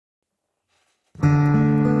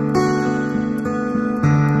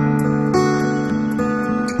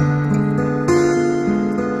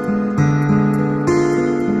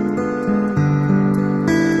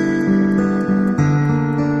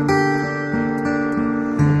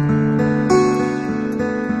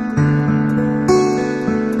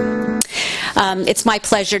It's my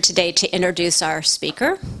pleasure today to introduce our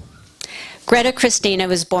speaker. Greta Christina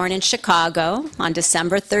was born in Chicago on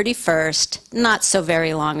December 31st, not so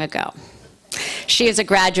very long ago. She is a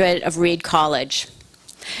graduate of Reed College.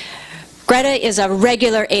 Greta is a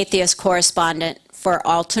regular atheist correspondent for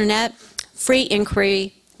Alternate, Free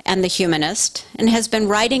Inquiry, and The Humanist, and has been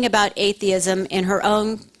writing about atheism in her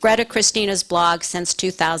own Greta Christina's blog since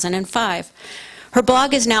 2005. Her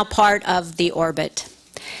blog is now part of The Orbit.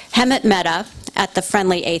 Hemant Mehta at The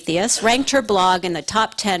Friendly Atheist ranked her blog in the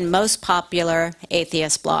top 10 most popular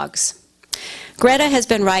atheist blogs. Greta has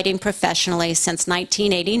been writing professionally since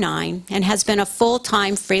 1989 and has been a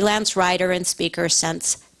full-time freelance writer and speaker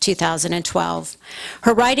since 2012.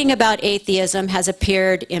 Her writing about atheism has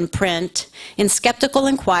appeared in print, in Skeptical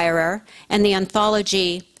Inquirer, and the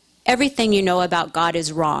anthology Everything You Know About God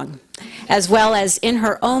Is Wrong, as well as in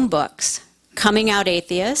her own books, Coming Out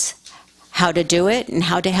Atheist, How to Do It and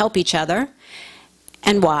How to Help Each Other,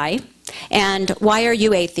 and Why Are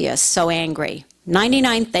You Atheists So Angry?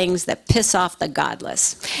 99 Things That Piss Off the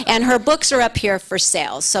Godless. And her books are up here for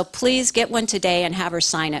sale, so please get one today and have her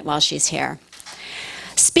sign it while she's here.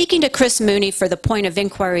 Speaking to Chris Mooney for the Point of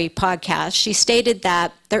Inquiry podcast, she stated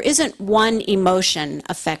that there isn't one emotion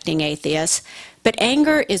affecting atheists, but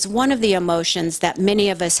anger is one of the emotions that many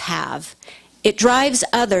of us have. It drives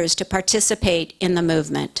others to participate in the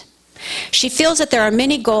movement. She feels that there are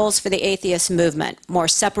many goals for the atheist movement: more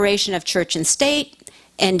separation of church and state,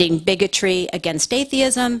 ending bigotry against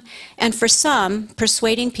atheism, and for some,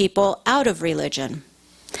 persuading people out of religion.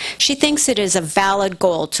 She thinks it is a valid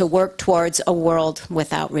goal to work towards a world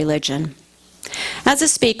without religion. As a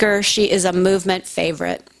speaker, she is a movement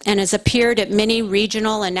favorite and has appeared at many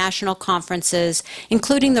regional and national conferences,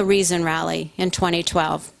 including the Reason Rally in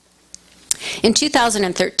 2012. In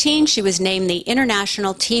 2013, she was named the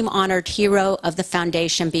International Team-Honored Hero of the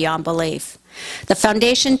Foundation Beyond Belief. The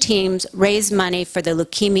foundation teams raise money for the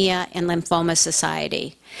Leukemia and Lymphoma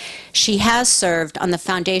Society. She has served on the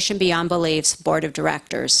Foundation Beyond Belief's board of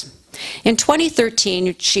directors. In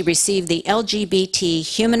 2013, she received the LGBT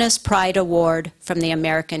Humanist Pride Award from the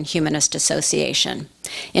American Humanist Association.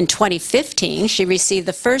 In 2015, she received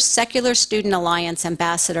the first Secular Student Alliance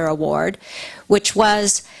Ambassador Award, which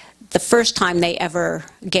was the first time they ever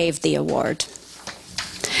gave the award.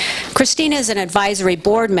 Christina is an advisory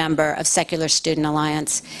board member of Secular Student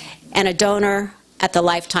Alliance and a donor at the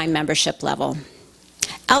lifetime membership level.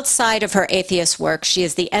 Outside of her atheist work, she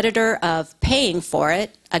is the editor of Paying For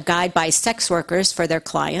It, a guide by sex workers for their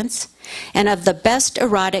clients, and of the Best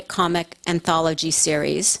Erotic Comic Anthology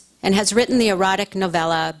series, and has written the erotic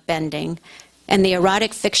novella Bending and the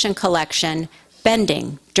erotic fiction collection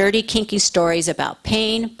Bending, Dirty Kinky Stories About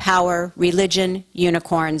Pain, Power, Religion,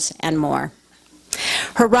 Unicorns, and More.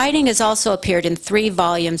 Her writing has also appeared in 3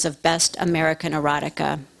 volumes of Best American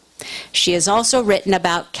Erotica. She has also written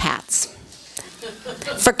about cats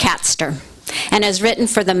for Catster and has written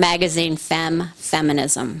for the magazine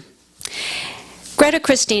Feminism. Greta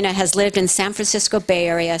Christina has lived in San Francisco Bay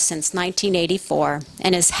Area since 1984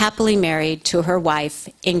 and is happily married to her wife,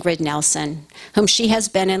 Ingrid Nelson, whom she has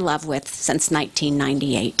been in love with since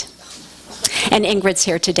 1998. And Ingrid's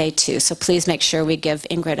here today too, so please make sure we give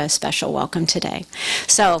Ingrid a special welcome today.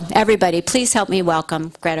 So everybody, please help me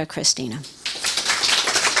welcome Greta Christina.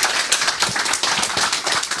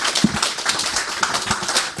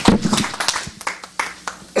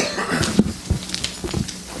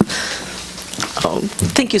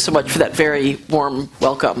 Thank you so much for that very warm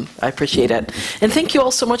welcome. I appreciate it. And thank you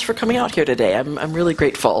all so much for coming out here today. I'm really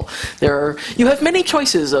grateful. You have many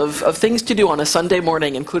choices of things to do on a Sunday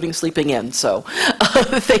morning, including sleeping in. So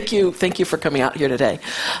thank you for coming out here today.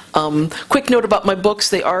 Quick note about my books.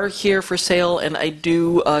 They are here for sale, and I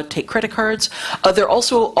do take credit cards.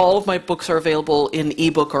 All of my books are available in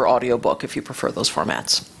ebook or audiobook if you prefer those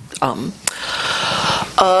formats.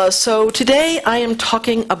 So today I am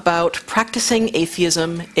talking about practicing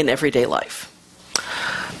atheism in everyday life.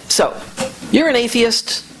 So, you're an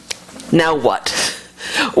atheist, now what?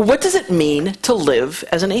 What does it mean to live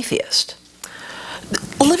as an atheist?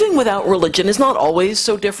 Living without religion is not always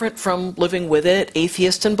so different from living with it.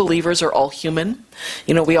 Atheists and believers are all human.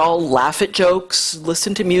 You know, we all laugh at jokes,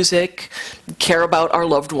 listen to music, care about our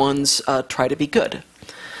loved ones, try to be good.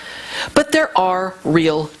 But there are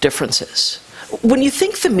real differences. When you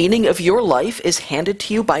think the meaning of your life is handed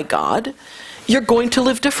to you by God, you're going to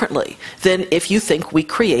live differently than if you think we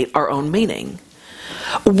create our own meaning.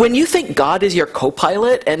 When you think God is your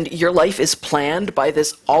co-pilot and your life is planned by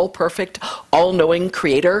this all-perfect, all-knowing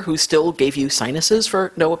creator who still gave you sinuses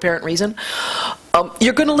for no apparent reason,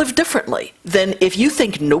 you're going to live differently than if you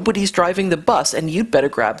think nobody's driving the bus and you'd better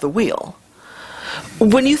grab the wheel.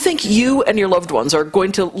 When you think you and your loved ones are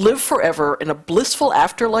going to live forever in a blissful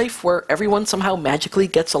afterlife where everyone somehow magically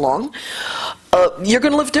gets along, you're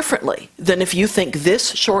going to live differently than if you think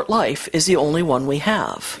this short life is the only one we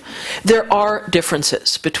have. There are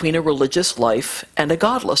differences between a religious life and a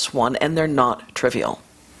godless one, and they're not trivial.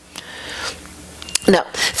 Now,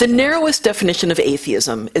 the narrowest definition of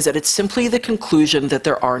atheism is that it's simply the conclusion that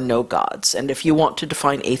there are no gods. And if you want to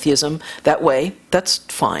define atheism that way, that's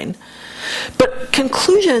fine. But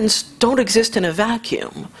conclusions don't exist in a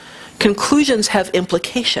vacuum. Conclusions have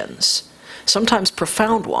implications, sometimes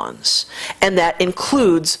profound ones, and that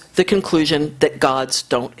includes the conclusion that gods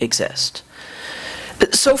don't exist.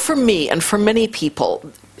 So for me and for many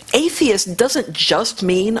people, atheist doesn't just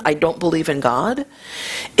mean I don't believe in God.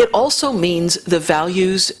 It also means the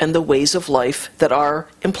values and the ways of life that are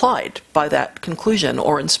implied by that conclusion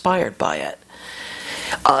or inspired by it.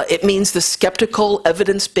 It means the skeptical,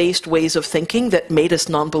 evidence-based ways of thinking that made us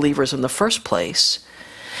non-believers in the first place.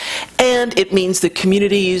 And it means the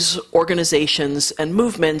communities, organizations, and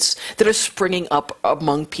movements that are springing up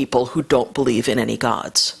among people who don't believe in any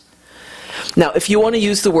gods. Now, if you want to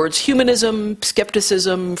use the words humanism,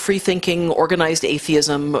 skepticism, free thinking, organized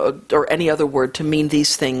atheism, or any other word to mean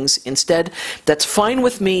these things instead, that's fine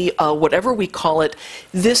with me. Whatever we call it,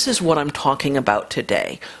 this is what I'm talking about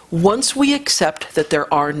today. Once we accept that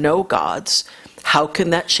there are no gods, how can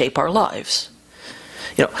that shape our lives?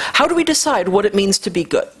 You know, how do we decide what it means to be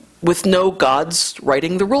good with no gods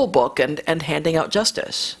writing the rule book and handing out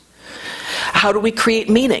justice? How do we create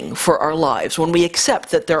meaning for our lives when we accept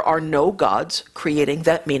that there are no gods creating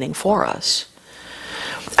that meaning for us?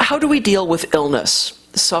 How do we deal with illness,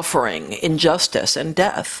 suffering, injustice, and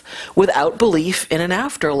death without belief in an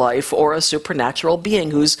afterlife or a supernatural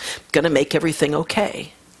being who's going to make everything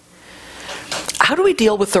okay? How do we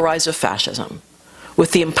deal with the rise of fascism,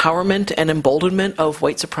 with the empowerment and emboldenment of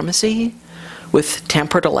white supremacy, with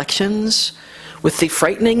tampered elections, with the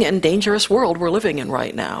frightening and dangerous world we're living in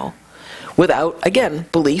right now, without, again,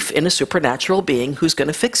 belief in a supernatural being who's going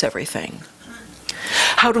to fix everything?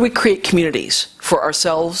 How do we create communities for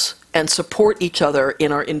ourselves and support each other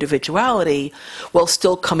in our individuality while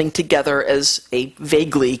still coming together as a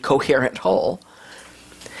vaguely coherent whole?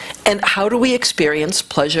 And how do we experience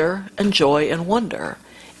pleasure and joy and wonder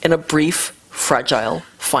in a brief, fragile,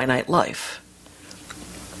 finite life?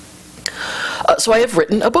 So I have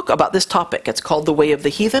written a book about this topic. It's called The Way of the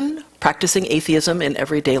Heathen, Practicing Atheism in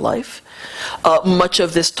Everyday Life. Much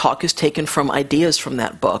of this talk is taken from ideas from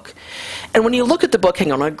that book. And when you look at the book,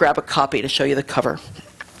 hang on, I'll grab a copy to show you the cover.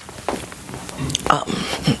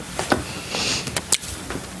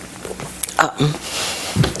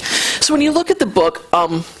 So when you look at the book,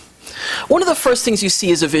 one of the first things you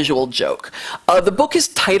see is a visual joke. The book is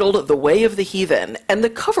titled The Way of the Heathen, and the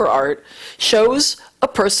cover art shows a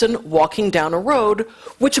person walking down a road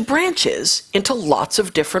which branches into lots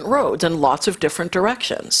of different roads and lots of different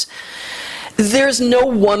directions. There's no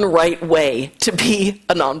one right way to be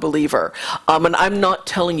a non-believer, and I'm not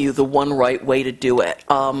telling you the one right way to do it.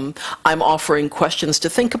 I'm offering questions to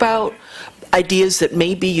think about, ideas that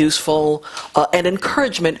may be useful, and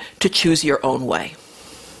encouragement to choose your own way.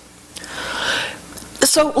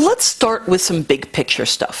 So let's start with some big picture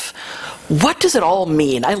stuff. What does it all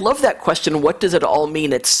mean? I love that question, what does it all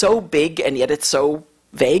mean? It's so big and yet it's so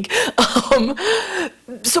vague. But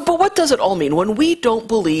what does it all mean? When we don't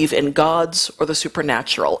believe in gods or the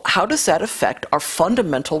supernatural, how does that affect our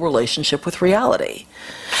fundamental relationship with reality?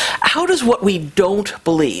 How does what we don't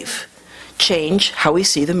believe change how we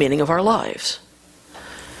see the meaning of our lives?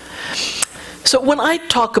 So when I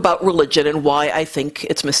talk about religion and why I think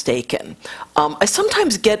it's mistaken, I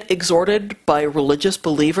sometimes get exhorted by religious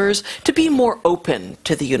believers to be more open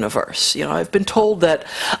to the universe. You know, I've been told that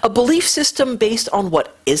a belief system based on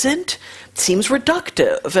what isn't seems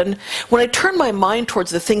reductive, and when I turn my mind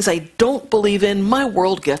towards the things I don't believe in, my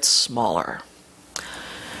world gets smaller.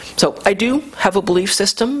 So I do have a belief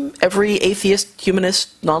system. Every atheist,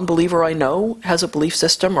 humanist, non-believer I know has a belief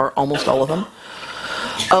system, or almost all of them.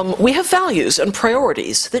 We have values and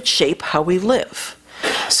priorities that shape how we live.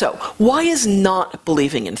 So, why is not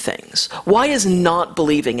believing in things? Why is not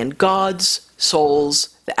believing in gods,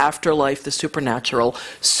 souls, the afterlife, the supernatural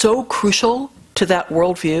so crucial to that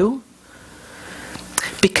worldview?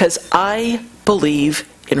 Because I believe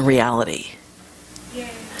in reality.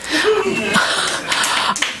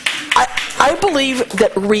 I believe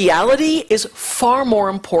that reality is far more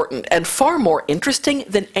important and far more interesting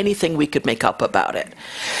than anything we could make up about it.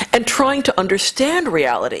 And trying to understand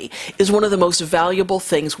reality is one of the most valuable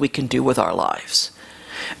things we can do with our lives.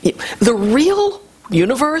 The real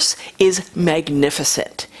universe is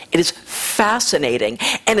magnificent. It is fascinating,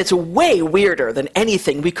 and it's way weirder than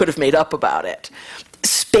anything we could have made up about it.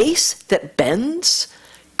 Space that bends,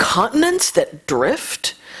 continents that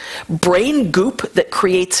drift, brain goop that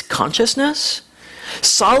creates consciousness,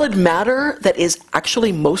 solid matter that is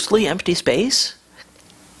actually mostly empty space.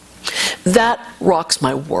 That rocks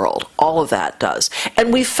my world. All of that does.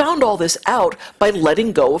 And we found all this out by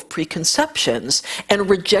letting go of preconceptions and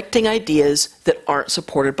rejecting ideas that aren't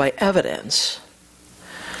supported by evidence.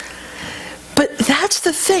 But that's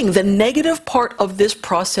the thing. The negative part of this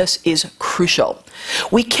process is crucial.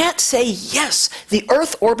 We can't say, yes, the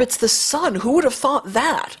Earth orbits the sun. Who would have thought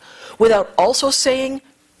that? Without also saying,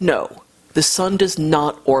 no, the sun does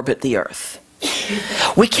not orbit the Earth.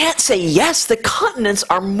 We can't say, yes, the continents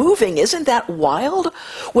are moving. Isn't that wild?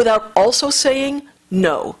 Without also saying,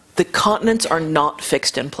 no, the continents are not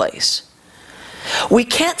fixed in place. We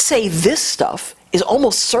can't say this stuff is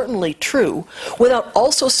almost certainly true without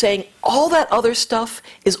also saying all that other stuff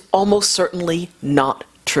is almost certainly not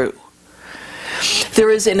true.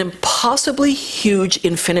 There is an impossibly huge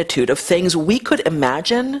infinitude of things we could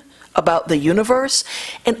imagine about the universe,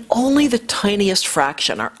 and only the tiniest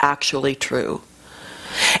fraction are actually true.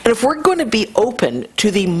 And if we're going to be open to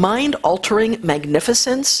the mind-altering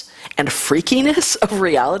magnificence and freakiness of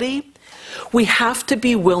reality, we have to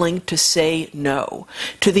be willing to say no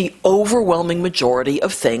to the overwhelming majority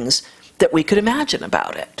of things that we could imagine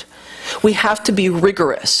about it. We have to be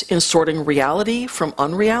rigorous in sorting reality from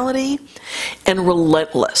unreality and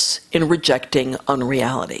relentless in rejecting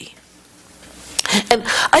unreality. And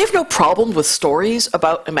I have no problem with stories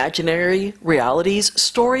about imaginary realities.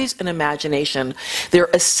 Stories and imagination, they're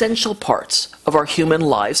essential parts of our human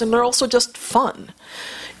lives, and they're also just fun.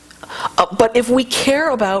 But if we care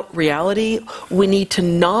about reality, we need to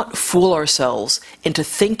not fool ourselves into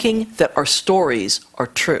thinking that our stories are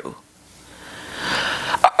true.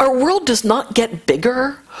 Our world does not get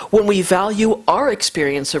bigger when we value our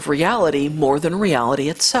experience of reality more than reality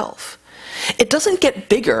itself. It doesn't get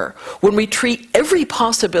bigger when we treat every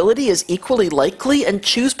possibility as equally likely and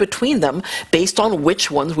choose between them based on which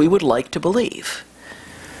ones we would like to believe.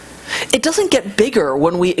 It doesn't get bigger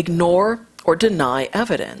when we ignore or deny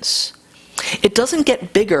evidence. It doesn't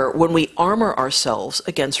get bigger when we armor ourselves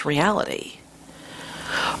against reality.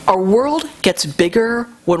 Our world gets bigger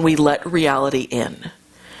when we let reality in.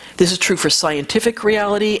 This is true for scientific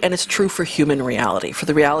reality, and it's true for human reality, for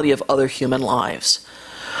the reality of other human lives.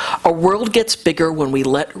 Our world gets bigger when we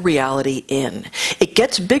let reality in. It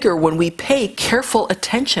gets bigger when we pay careful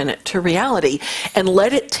attention to reality and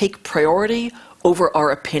let it take priority over our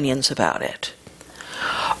opinions about it.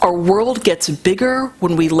 Our world gets bigger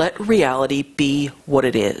when we let reality be what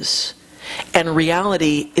it is. And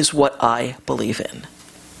reality is what I believe in.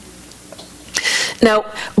 Now,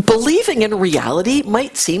 believing in reality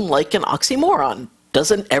might seem like an oxymoron.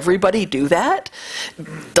 Doesn't everybody do that?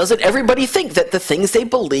 Doesn't everybody think that the things they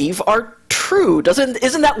believe are true?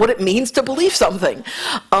 Isn't that what it means to believe something?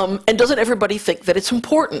 And doesn't everybody think that it's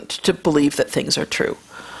important to believe that things are true?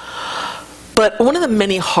 But one of the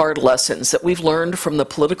many hard lessons that we've learned from the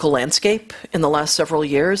political landscape in the last several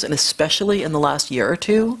years, and especially in the last year or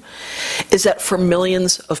two, is that for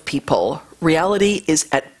millions of people, reality is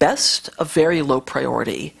at best a very low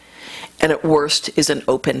priority, and at worst is an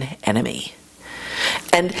open enemy.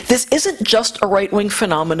 And this isn't just a right-wing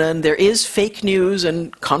phenomenon. There is fake news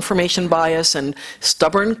and confirmation bias and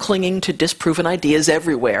stubborn clinging to disproven ideas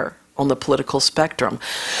everywhere on the political spectrum.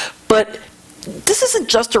 But this isn't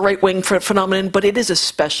just a right-wing phenomenon, but it is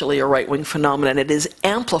especially a right-wing phenomenon. It is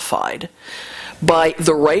amplified by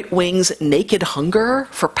the right wing's naked hunger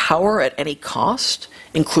for power at any cost,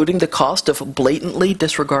 including the cost of blatantly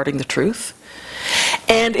disregarding the truth.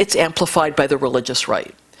 And it's amplified by the religious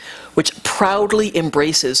right, which proudly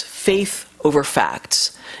embraces faith over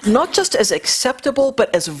facts, not just as acceptable,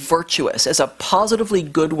 but as virtuous, as a positively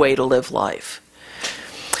good way to live life.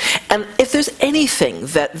 And if there's anything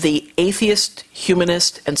that the atheist,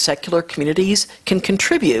 humanist, and secular communities can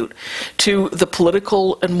contribute to the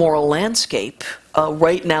political and moral landscape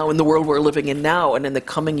right now in the world we're living in now and in the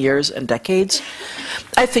coming years and decades,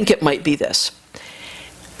 I think it might be this.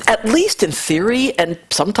 At least in theory and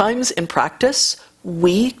sometimes in practice,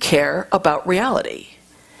 we care about reality.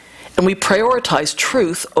 And we prioritize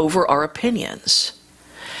truth over our opinions.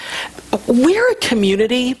 We're a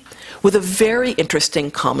community with a very interesting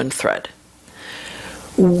common thread.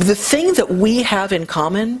 The thing that we have in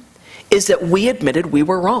common is that we admitted we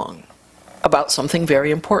were wrong about something very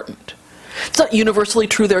important. It's not universally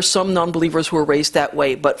true. There are some non-believers who were raised that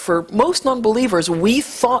way, but for most non-believers, we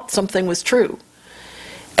thought something was true,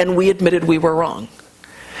 and we admitted we were wrong.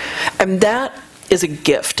 And that is a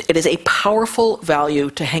gift. It is a powerful value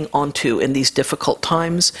to hang on to in these difficult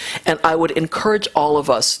times, and I would encourage all of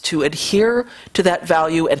us to adhere to that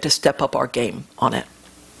value and to step up our game on it.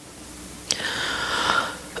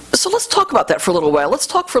 So let's talk about that for a little while. Let's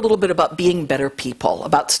talk for a little bit about being better people,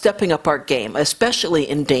 about stepping up our game, especially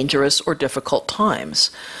in dangerous or difficult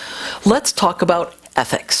times. Let's talk about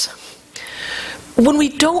ethics. When we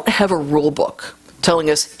don't have a rule book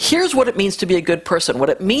telling us, here's what it means to be a good person. What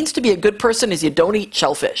it means to be a good person is you don't eat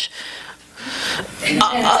shellfish.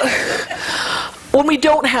 When we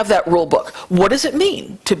don't have that rule book, what does it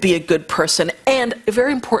mean to be a good person? And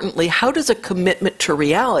very importantly, how does a commitment to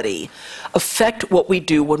reality affect what we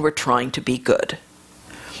do when we're trying to be good?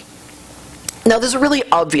 Now, there's a really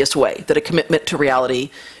obvious way that a commitment to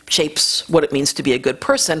reality shapes what it means to be a good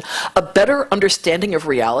person. A better understanding of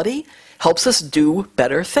reality helps us do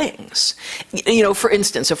better things. You know, for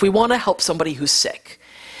instance, if we want to help somebody who's sick,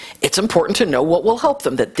 it's important to know what will help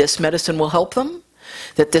them, that this medicine will help them,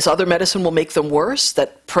 that this other medicine will make them worse,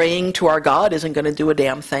 that praying to our God isn't going to do a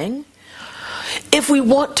damn thing. If we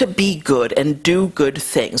want to be good and do good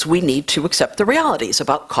things, we need to accept the realities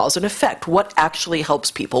about cause and effect, what actually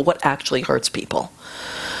helps people, what actually hurts people.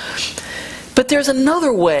 But there's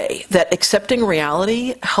another way that accepting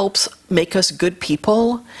reality helps make us good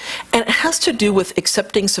people, and it has to do with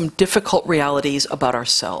accepting some difficult realities about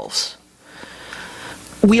ourselves.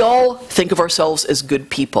 We all think of ourselves as good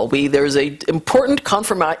people. There's an important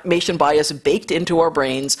confirmation bias baked into our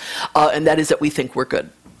brains, and that is that we think we're good.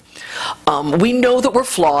 We know that we're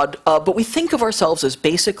flawed, but we think of ourselves as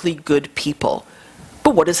basically good people.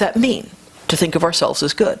 But what does that mean, to think of ourselves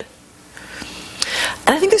as good?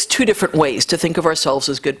 And I think there's two different ways to think of ourselves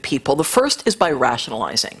as good people. The first is by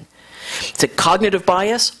rationalizing. It's a cognitive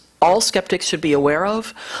bias all skeptics should be aware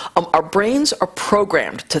of. Our brains are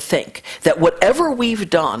programmed to think that whatever we've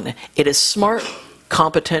done, it is smart,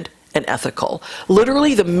 competent, and ethical.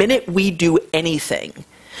 Literally, the minute we do anything,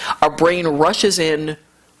 our brain rushes in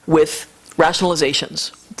with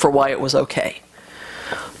rationalizations for why it was okay.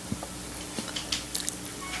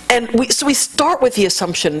 And so we start with the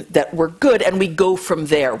assumption that we're good, and we go from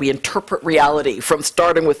there. We interpret reality from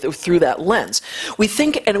starting with through that lens. We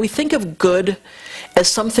think of good as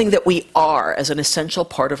something that we are, as an essential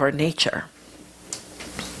part of our nature.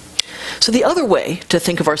 So the other way to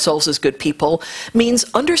think of ourselves as good people means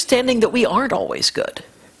understanding that we aren't always good.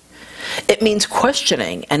 It means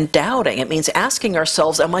questioning and doubting. It means asking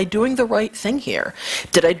ourselves, am I doing the right thing here?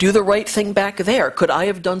 Did I do the right thing back there? Could I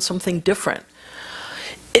have done something different?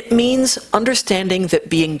 It means understanding that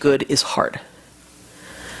being good is hard.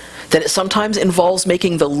 That it sometimes involves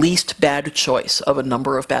making the least bad choice of a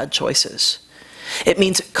number of bad choices. It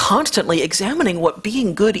means constantly examining what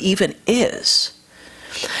being good even is.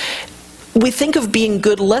 We think of being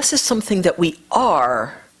good less as something that we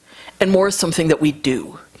are and more as something that we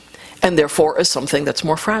do, and therefore as something that's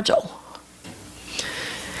more fragile.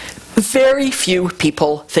 Very few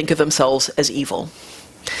people think of themselves as evil.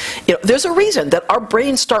 You know, there's a reason that our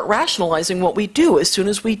brains start rationalizing what we do as soon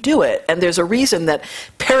as we do it. And there's a reason that,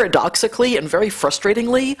 paradoxically and very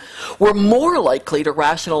frustratingly, we're more likely to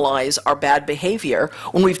rationalize our bad behavior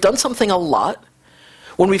when we've done something a lot,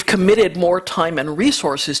 when we've committed more time and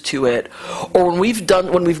resources to it, or when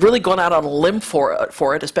we've really gone out on a limb for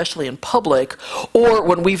it, especially in public, or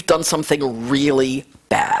when we've done something really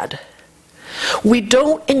bad. We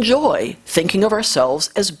don't enjoy thinking of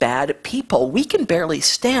ourselves as bad people. We can barely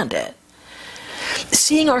stand it.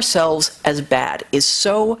 Seeing ourselves as bad is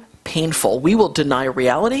so painful. We will deny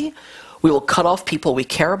reality, we will cut off people we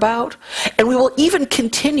care about, and we will even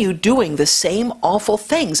continue doing the same awful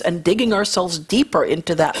things and digging ourselves deeper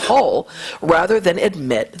into that hole rather than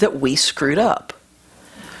admit that we screwed up.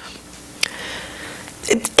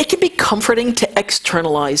 It can be comforting to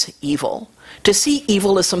externalize evil. To see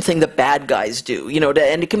evil as something the bad guys do, you know,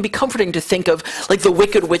 and it can be comforting to think of, like, the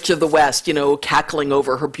Wicked Witch of the West, you know, cackling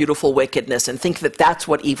over her beautiful wickedness and think that that's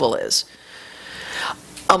what evil is.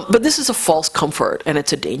 But this is a false comfort, and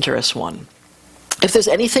it's a dangerous one. If there's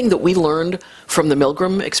anything that we learned from the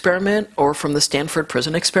Milgram experiment or from the Stanford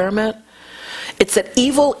prison experiment, it's that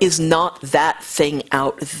evil is not that thing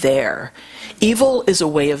out there. Evil is a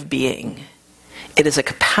way of being. It is a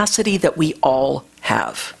capacity that we all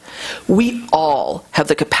have. We all have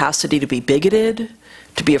the capacity to be bigoted,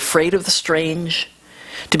 to be afraid of the strange,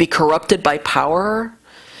 to be corrupted by power,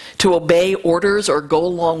 to obey orders or go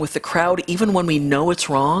along with the crowd even when we know it's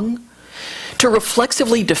wrong, to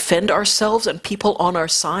reflexively defend ourselves and people on our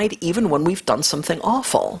side even when we've done something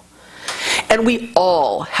awful. And we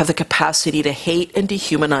all have the capacity to hate and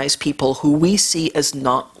dehumanize people who we see as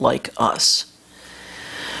not like us.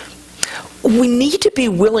 we need to be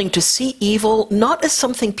willing to see evil not as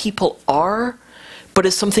something people are, but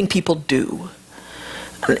as something people do.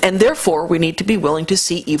 And therefore, we need to be willing to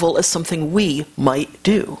see evil as something we might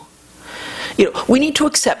do. We need to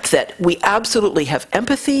accept that we absolutely have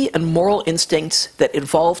empathy and moral instincts that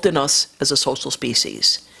evolved in us as a social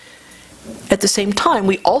species. At the same time,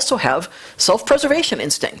 we also have self-preservation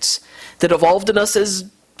instincts that evolved in us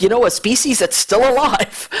as, a species that's still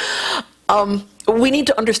alive. We need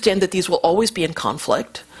to understand that these will always be in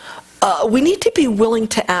conflict. We need to be willing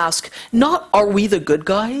to ask, not are we the good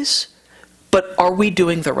guys, but are we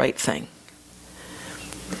doing the right thing?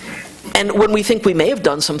 And when we think we may have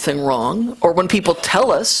done something wrong, or when people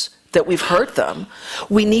tell us that we've hurt them,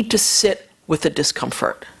 we need to sit with the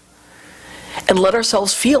discomfort and let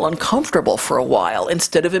ourselves feel uncomfortable for a while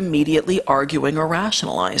instead of immediately arguing or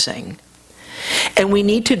rationalizing. And we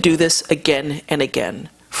need to do this again and again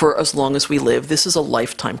for as long as we live. This is a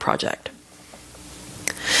lifetime project.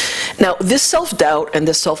 Now, this self-doubt and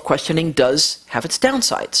this self-questioning does have its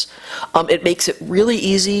downsides. It makes it really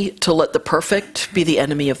easy to let the perfect be the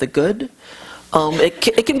enemy of the good.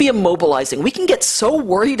 It can be immobilizing. We can get so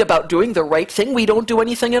worried about doing the right thing, we don't do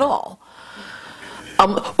anything at all.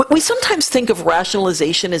 We sometimes think of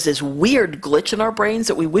rationalization as this weird glitch in our brains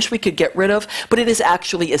that we wish we could get rid of, but it is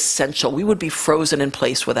actually essential. We would be frozen in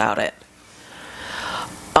place without it.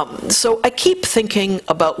 So I keep thinking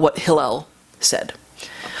about what Hillel said.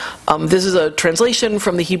 This is a translation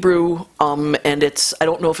from the Hebrew, and I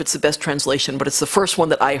don't know if it's the best translation, but it's the first one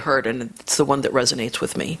that I heard, and it's the one that resonates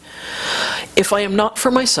with me. If I am not for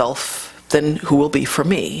myself, then who will be for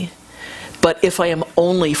me? But if I am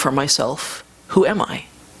only for myself, who am I?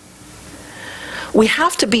 We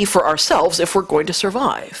have to be for ourselves if we're going to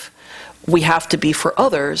survive. We have to be for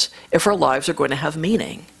others if our lives are going to have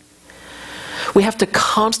meaning. We have to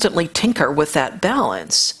constantly tinker with that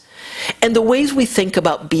balance. And the ways we think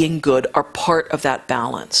about being good are part of that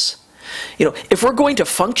balance. If we're going to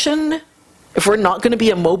function, if we're not going to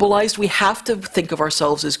be immobilized, we have to think of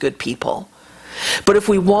ourselves as good people. But if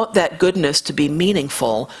we want that goodness to be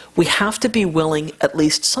meaningful, we have to be willing, at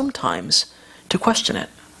least sometimes, to question it.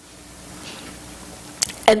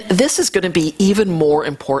 And this is going to be even more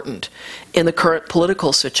important in the current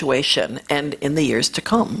political situation and in the years to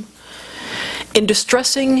come. In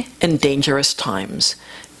distressing and dangerous times,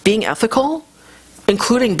 being ethical,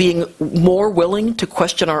 including being more willing to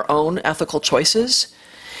question our own ethical choices,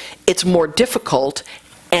 it's more difficult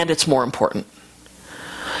and it's more important.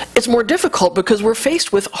 It's more difficult because we're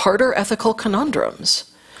faced with harder ethical conundrums.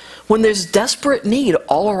 When there's desperate need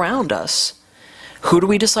all around us, who do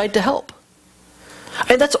we decide to help?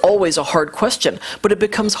 And that's always a hard question, but it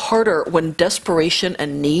becomes harder when desperation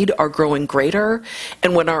and need are growing greater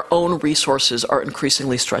and when our own resources are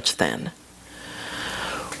increasingly stretched thin.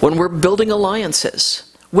 When we're building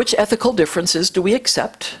alliances, which ethical differences do we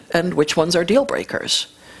accept and which ones are deal breakers?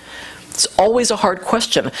 It's always a hard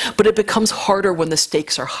question, but it becomes harder when the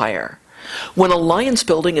stakes are higher. When alliance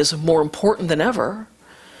building is more important than ever,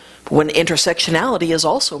 when intersectionality is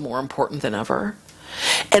also more important than ever,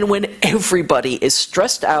 and when everybody is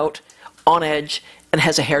stressed out, on edge, and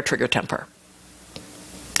has a hair-trigger temper.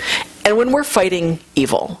 And when we're fighting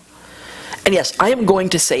evil. And yes, I am going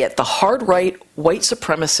to say it, the hard right, white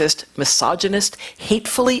supremacist, misogynist,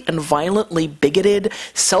 hatefully and violently bigoted,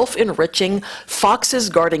 self-enriching, foxes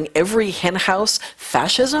guarding every henhouse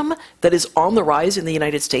fascism that is on the rise in the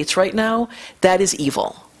United States right now, that is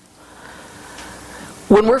evil.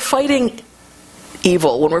 When we're fighting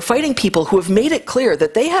evil, when we're fighting people who have made it clear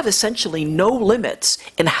that they have essentially no limits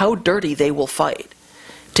in how dirty they will fight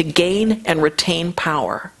to gain and retain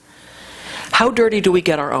power, how dirty do we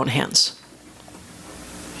get our own hands?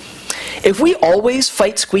 If we always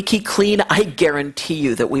fight squeaky clean, I guarantee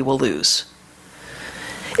you that we will lose.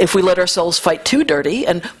 If we let ourselves fight too dirty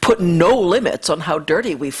and put no limits on how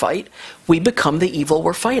dirty we fight, we become the evil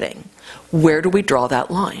we're fighting. Where do we draw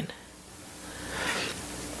that line?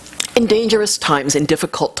 In dangerous times, in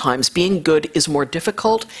difficult times, being good is more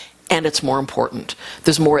difficult and it's more important.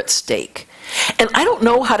 There's more at stake. And I don't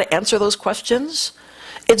know how to answer those questions.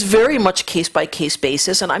 It's very much case-by-case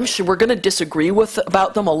basis, and I'm sure we're going to disagree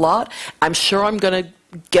about them a lot. I'm sure I'm going to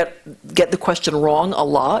get the question wrong a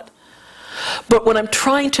lot. But when I'm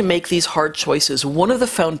trying to make these hard choices, one of the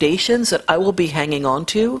foundations that I will be hanging on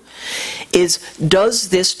to is, does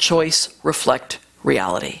this choice reflect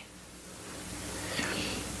reality?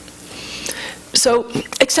 So,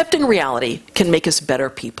 accepting reality can make us better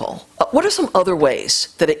people. What are some other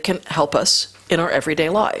ways that it can help us in our everyday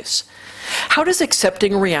lives? How does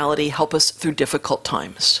accepting reality help us through difficult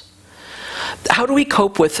times? How do we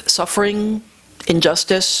cope with suffering,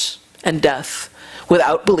 injustice, and death,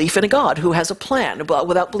 without belief in a God who has a plan,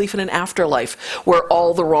 without belief in an afterlife where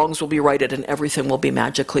all the wrongs will be righted and everything will be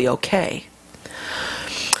magically okay.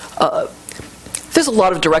 There's a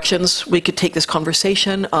lot of directions we could take this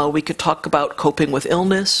conversation. We could talk about coping with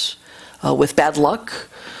illness, with bad luck,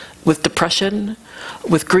 with depression,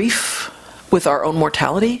 with grief, with our own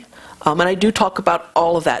mortality. And I do talk about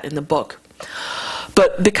all of that in the book.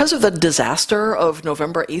 But because of the disaster of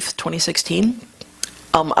November 8th, 2016,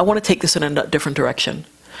 I want to take this in a different direction.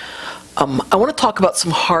 I want to talk about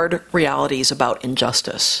some hard realities about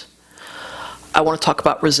injustice. I want to talk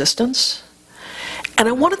about resistance. And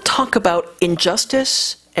I want to talk about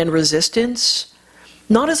injustice and resistance,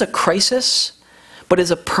 not as a crisis, but as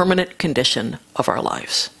a permanent condition of our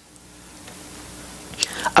lives.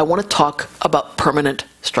 I want to talk about permanent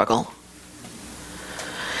struggle.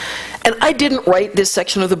 And I didn't write this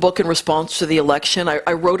section of the book in response to the election.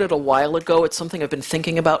 I wrote it a while ago. It's something I've been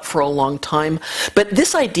thinking about for a long time. But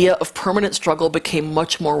this idea of permanent struggle became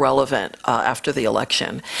much more relevant after the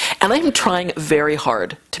election. And I'm trying very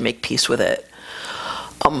hard to make peace with it.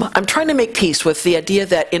 I'm trying to make peace with the idea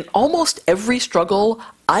that in almost every struggle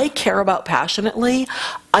I care about passionately,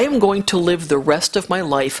 I am going to live the rest of my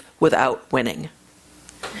life without winning.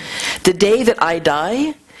 The day that I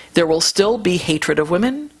die, there will still be hatred of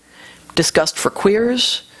women, disgust for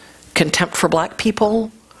queers, contempt for black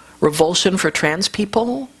people, revulsion for trans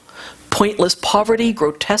people, pointless poverty,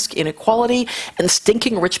 grotesque inequality, and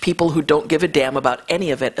stinking rich people who don't give a damn about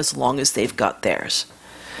any of it as long as they've got theirs.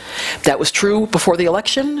 That was true before the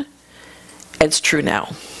election, and it's true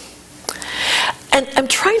now. And I'm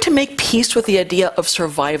trying to make peace with the idea of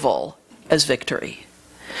survival as victory.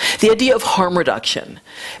 The idea of harm reduction.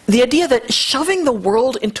 The idea that shoving the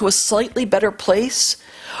world into a slightly better place,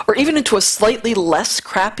 or even into a slightly less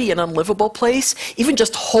crappy and unlivable place, even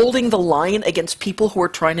just holding the line against people who are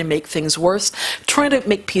trying to make things worse, trying to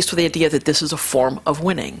make peace with the idea that this is a form of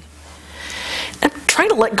winning. And trying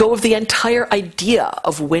to let go of the entire idea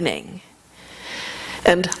of winning.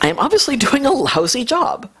 And I am obviously doing a lousy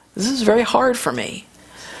job. This is very hard for me.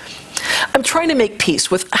 I'm trying to make peace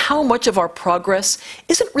with how much of our progress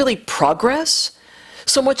isn't really progress,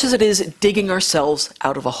 so much as it is digging ourselves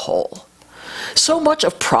out of a hole. So much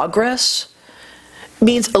of progress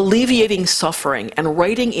means alleviating suffering and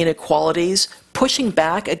righting inequalities, pushing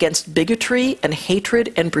back against bigotry and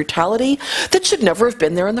hatred and brutality that should never have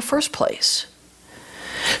been there in the first place.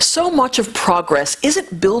 So much of progress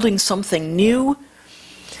isn't building something new,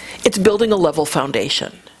 it's building a level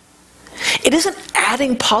foundation. It isn't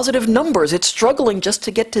adding positive numbers, it's struggling just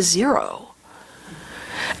to get to zero.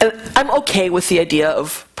 And I'm okay with the idea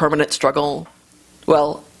of permanent struggle.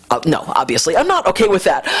 Well, no, obviously, I'm not okay with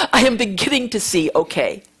that. I am beginning to see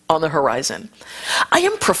okay on the horizon. I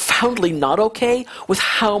am profoundly not okay with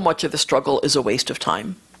how much of the struggle is a waste of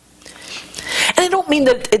time. And I don't mean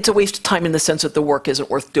that it's a waste of time in the sense that the work isn't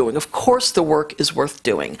worth doing. Of course the work is worth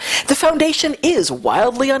doing. The foundation is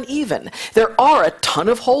wildly uneven. There are a ton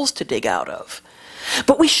of holes to dig out of.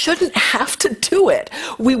 But we shouldn't have to do it.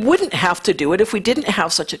 We wouldn't have to do it if we didn't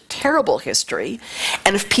have such a terrible history,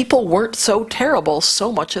 and if people weren't so terrible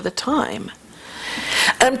so much of the time.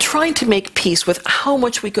 And I'm trying to make peace with how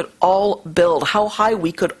much we could all build, how high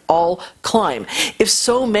we could all climb, if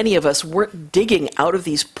so many of us weren't digging out of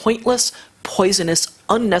these pointless, poisonous,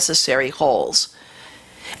 unnecessary holes.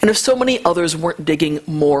 And if so many others weren't digging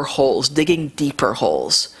more holes, digging deeper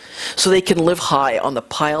holes, so they can live high on the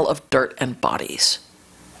pile of dirt and bodies.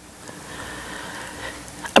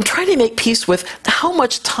 I'm trying to make peace with how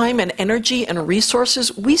much time and energy and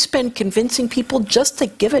resources we spend convincing people just to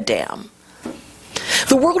give a damn.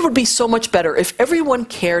 The world would be so much better if everyone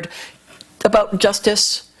cared about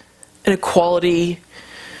justice and equality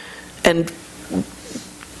and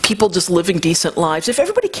people just living decent lives. If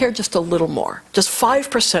everybody cared just a little more, just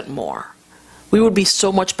 5% more, we would be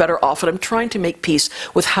so much better off. And I'm trying to make peace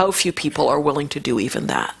with how few people are willing to do even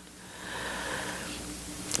that.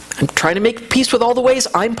 I'm trying to make peace with all the ways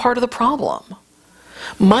I'm part of the problem.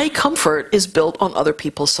 My comfort is built on other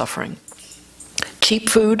people's suffering. Cheap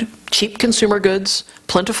food, cheap consumer goods,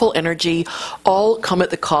 plentiful energy, all come at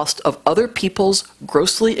the cost of other people's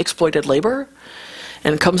grossly exploited labor,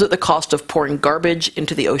 and comes at the cost of pouring garbage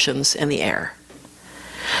into the oceans and the air.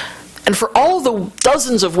 And for all the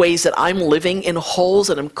dozens of ways that I'm living in holes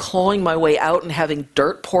and I'm clawing my way out and having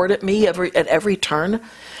dirt poured at me at every turn,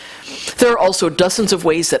 there are also dozens of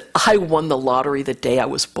ways that I won the lottery the day I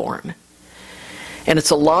was born. And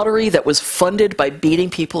it's a lottery that was funded by beating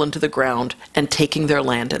people into the ground and taking their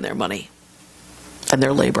land and their money and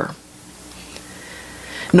their labor.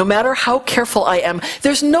 No matter how careful I am,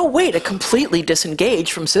 there's no way to completely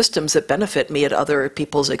disengage from systems that benefit me at other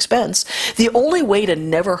people's expense. The only way to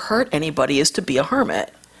never hurt anybody is to be a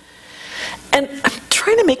hermit. And I'm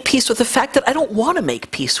trying to make peace with the fact that I don't want to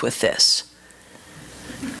make peace with this.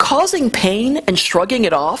 Causing pain and shrugging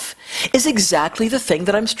it off is exactly the thing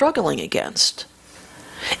that I'm struggling against.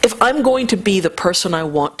 If I'm going to be the person I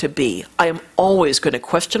want to be, I am always going to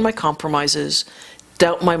question my compromises,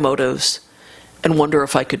 doubt my motives, and wonder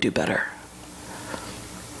if I could do better.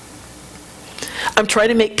 I'm trying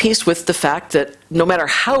to make peace with the fact that no matter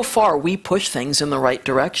how far we push things in the right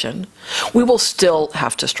direction, we will still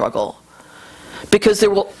have to struggle, because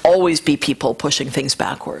there will always be people pushing things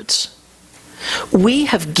backwards. We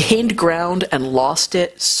have gained ground and lost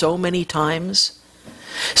it so many times.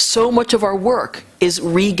 So much of our work is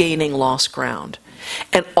regaining lost ground,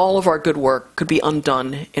 and all of our good work could be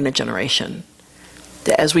undone in a generation.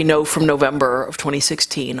 As we know from November of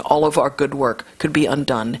 2016, all of our good work could be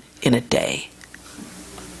undone in a day.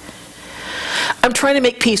 I'm trying to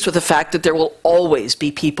make peace with the fact that there will always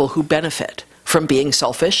be people who benefit from being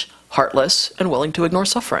selfish, heartless, and willing to ignore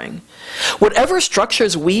suffering. Whatever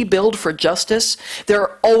structures we build for justice, there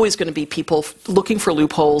are always going to be people looking for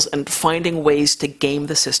loopholes and finding ways to game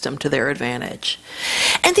the system to their advantage.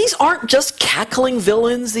 And these aren't just cackling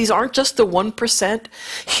villains, these aren't just the 1%.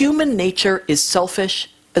 Human nature is selfish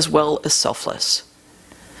as well as selfless,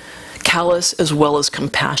 callous as well as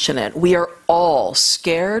compassionate. We are all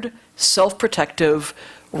scared, self-protective,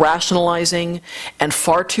 rationalizing, and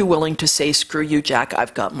far too willing to say, screw you, Jack,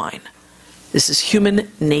 I've got mine. This is human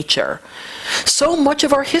nature. So much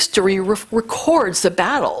of our history records the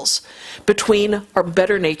battles between our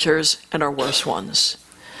better natures and our worse ones.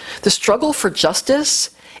 The struggle for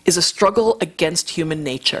justice is a struggle against human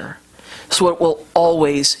nature, so it will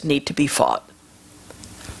always need to be fought.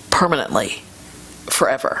 Permanently.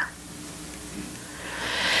 Forever.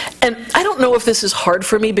 And I don't know if this is hard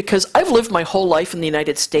for me, because I've lived my whole life in the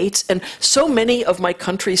United States, and so many of my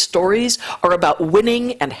country's stories are about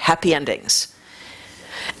winning and happy endings.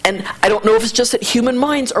 And I don't know if it's just that human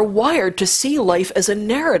minds are wired to see life as a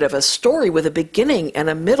narrative, a story with a beginning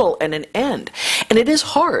and a middle and an end. And it is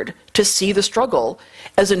hard to see the struggle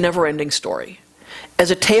as a never-ending story,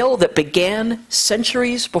 as a tale that began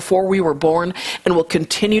centuries before we were born and will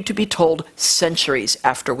continue to be told centuries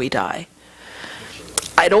after we die.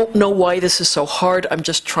 I don't know why this is so hard. I'm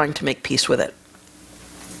just trying to make peace with it.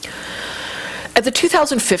 At the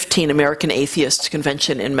 2015 American Atheists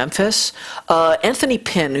Convention in Memphis, Anthony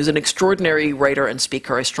Pinn, who's an extraordinary writer and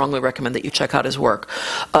speaker, I strongly recommend that you check out his work.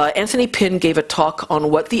 Anthony Pinn gave a talk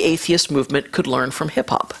on what the atheist movement could learn from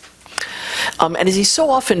hip-hop. And as he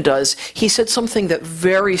so often does, he said something that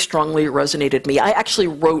very strongly resonated with me. I actually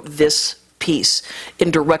wrote this piece in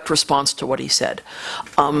direct response to what he said.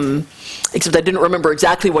 Except I didn't remember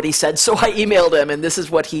exactly what he said, so I emailed him, and this is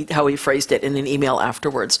how he phrased it in an email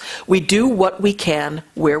afterwards. We do what we can,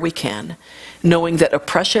 where we can, knowing that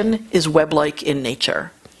oppression is web-like in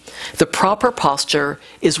nature. The proper posture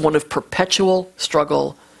is one of perpetual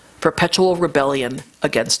struggle, perpetual rebellion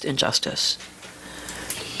against injustice.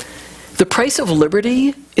 The price of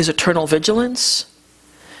liberty is eternal vigilance.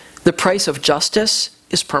 The price of justice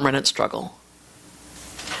is permanent struggle.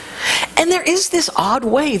 And there is this odd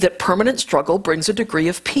way that permanent struggle brings a degree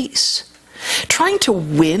of peace. Trying to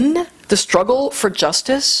win the struggle for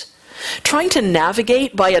justice, trying to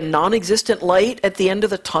navigate by a non-existent light at the end of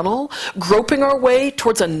the tunnel, groping our way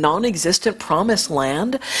towards a non-existent promised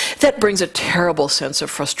land, that brings a terrible sense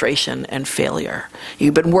of frustration and failure.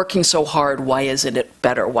 You've been working so hard, why isn't it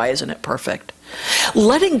better? Why isn't it perfect?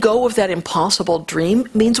 Letting go of that impossible dream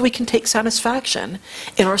means we can take satisfaction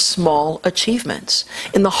in our small achievements,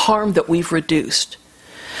 in the harm that we've reduced.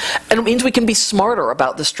 And it means we can be smarter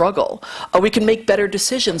about the struggle. We can make better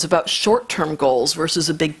decisions about short-term goals versus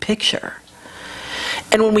a big picture.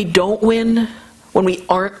 And when we don't win, when we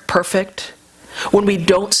aren't perfect, when we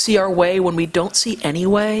don't see our way, when we don't see any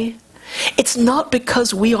way, it's not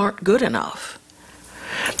because we aren't good enough.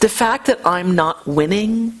 The fact that I'm not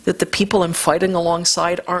winning, that the people I'm fighting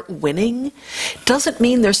alongside aren't winning, doesn't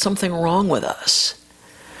mean there's something wrong with us.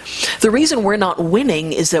 The reason we're not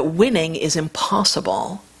winning is that winning is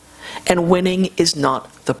impossible, and winning is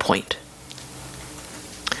not the point.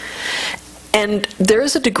 And there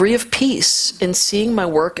is a degree of peace in seeing my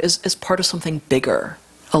work as part of something bigger,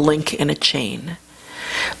 a link in a chain.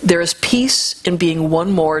 There is peace in being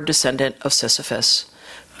one more descendant of Sisyphus,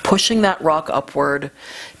 pushing that rock upward,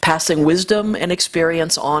 passing wisdom and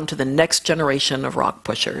experience on to the next generation of rock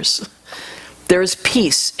pushers. There is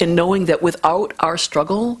peace in knowing that without our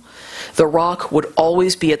struggle, the rock would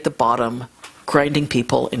always be at the bottom, grinding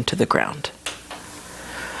people into the ground.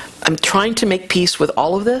 I'm trying to make peace with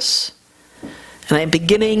all of this, and I'm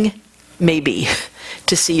beginning, maybe,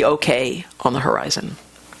 to see okay on the horizon.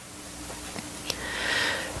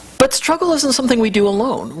 But struggle isn't something we do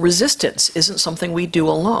alone. Resistance isn't something we do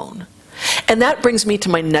alone. And that brings me to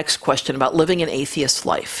my next question about living an atheist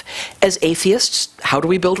life. As atheists, how do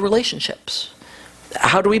we build relationships?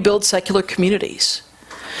 How do we build secular communities?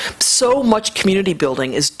 So much community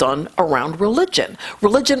building is done around religion.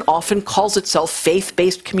 Religion often calls itself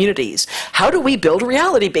faith-based communities. How do we build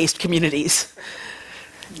reality-based communities?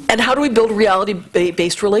 And how do we build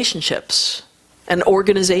reality-based relationships and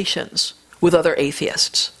organizations with other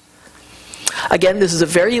atheists? Again, this is a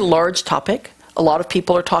very large topic. A lot of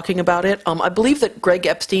people are talking about it. I believe that Greg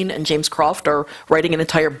Epstein and James Croft are writing an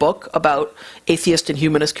entire book about atheist and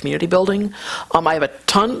humanist community building. I have a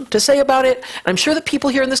ton to say about it, and I'm sure that people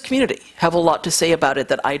here in this community have a lot to say about it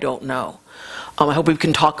that I don't know. I hope we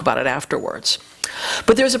can talk about it afterwards.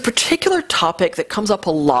 But there's a particular topic that comes up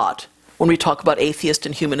a lot when we talk about atheist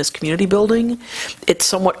and humanist community building. It's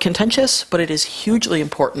somewhat contentious, but it is hugely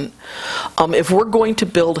important. If we're going to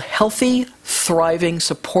build healthy, thriving,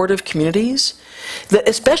 supportive communities, that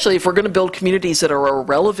especially if we're going to build communities that are a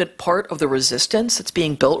relevant part of the resistance that's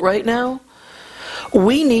being built right now,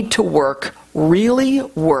 we need to really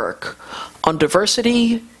work on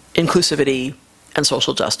diversity, inclusivity, and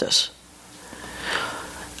social justice.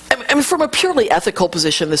 I mean, from a purely ethical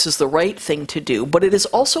position, this is the right thing to do, but it is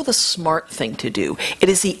also the smart thing to do. It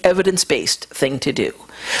is the evidence-based thing to do,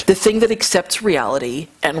 the thing that accepts reality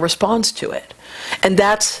and responds to it. And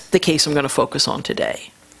that's the case I'm going to focus on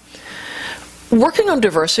today. Working on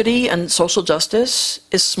diversity and social justice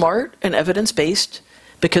is smart and evidence-based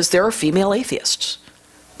because there are female atheists.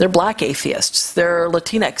 There are black atheists. There are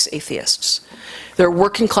Latinx atheists. There are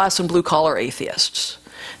working class and blue-collar atheists.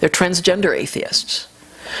 There are transgender atheists.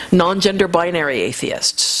 Non-gender binary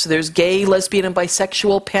atheists. There's gay, lesbian, and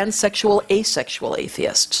bisexual, pansexual, asexual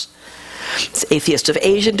atheists. It's atheists of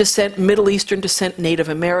Asian descent, Middle Eastern descent, Native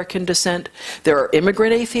American descent. There are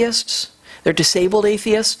immigrant atheists. There are disabled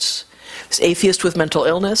atheists. There's atheists with mental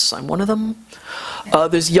illness. I'm one of them.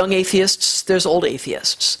 There's young atheists. There's old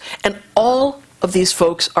atheists. And all of these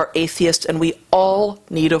folks are atheists, and we all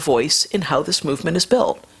need a voice in how this movement is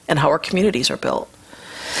built and how our communities are built.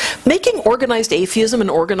 Making organized atheism and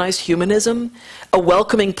organized humanism a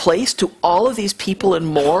welcoming place to all of these people and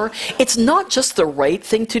more, it's not just the right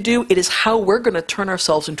thing to do, it is how we're going to turn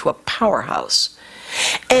ourselves into a powerhouse.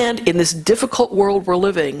 And in this difficult world we're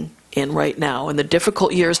living in right now, in the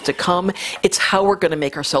difficult years to come, it's how we're going to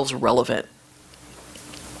make ourselves relevant.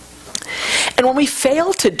 And when we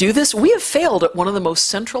fail to do this, we have failed at one of the most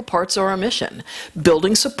central parts of our mission,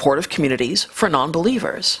 building supportive communities for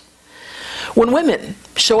non-believers. When women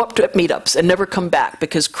show up at meetups and never come back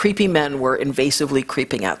because creepy men were invasively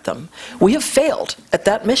creeping at them, we have failed at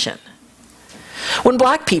that mission. When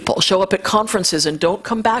black people show up at conferences and don't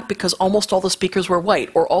come back because almost all the speakers were white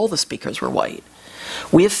or all the speakers were white,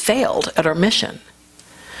 we have failed at our mission.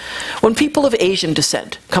 When people of Asian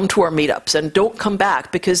descent come to our meetups and don't come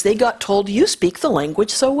back because they got told, "You speak the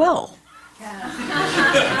language so well,"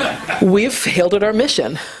 we have failed at our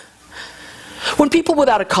mission. When people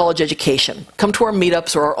without a college education come to our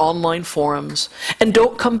meetups or our online forums and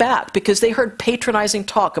don't come back because they heard patronizing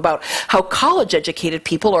talk about how college-educated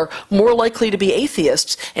people are more likely to be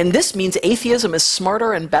atheists, and this means atheism is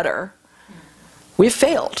smarter and better, we've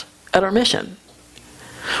failed at our mission.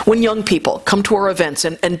 When young people come to our events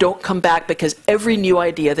and don't come back because every new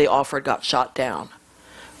idea they offered got shot down,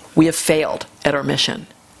 we have failed at our mission.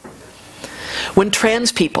 When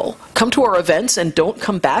trans people come to our events and don't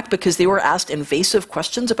come back because they were asked invasive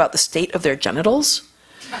questions about the state of their genitals,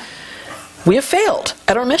 we have failed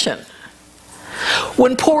at our mission.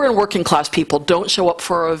 When poor and working class people don't show up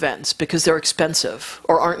for our events because they're expensive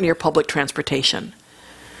or aren't near public transportation,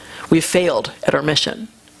 we have failed at our mission.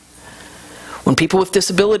 When people with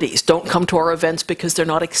disabilities don't come to our events because they're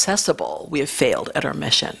not accessible, we have failed at our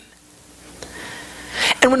mission.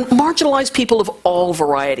 And when marginalized people of all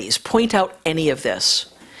varieties point out any of this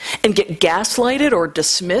and get gaslighted or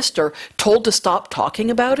dismissed or told to stop talking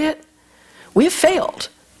about it, we have failed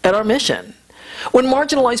at our mission. When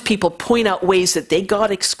marginalized people point out ways that they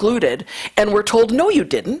got excluded and we're told, "No, you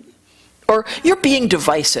didn't," or "You're being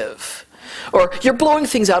divisive," or "You're blowing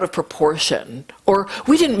things out of proportion," or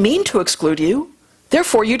 "We didn't mean to exclude you,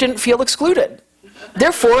 therefore you didn't feel excluded.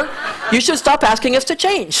 Therefore, you should stop asking us to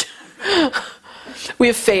change." We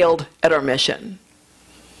have failed at our mission.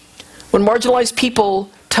 When marginalized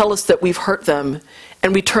people tell us that we've hurt them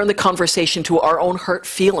and we turn the conversation to our own hurt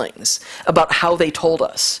feelings about how they told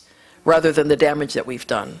us, rather than the damage that we've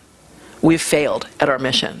done. We've failed at our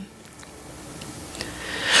mission.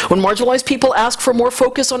 When marginalized people ask for more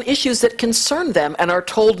focus on issues that concern them and are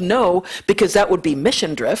told no because that would be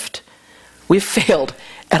mission drift, we've failed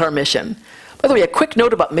at our mission. By the way, a quick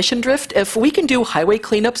note about mission drift. If we can do highway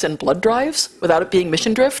cleanups and blood drives without it being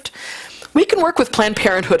mission drift, we can work with Planned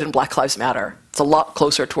Parenthood and Black Lives Matter. It's a lot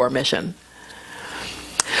closer to our mission.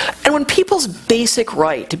 And when people's basic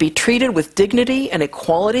right to be treated with dignity and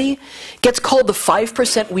equality gets called the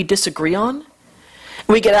 5% we disagree on, and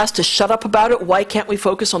we get asked to shut up about it, why can't we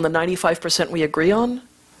focus on the 95% we agree on?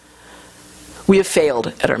 We have failed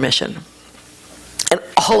at our mission. And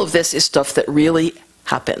all of this is stuff that really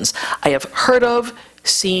happens. I have heard of,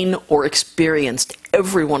 seen, or experienced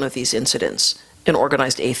every one of these incidents in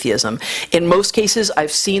organized atheism. In most cases,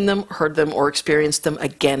 I've seen them, heard them, or experienced them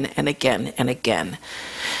again and again and again.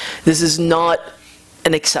 This is not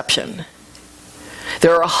an exception.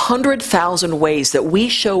 There are 100,000 ways that we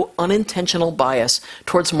show unintentional bias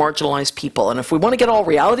towards marginalized people. And if we want to get all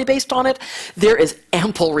reality-based on it, there is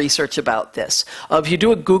ample research about this. If you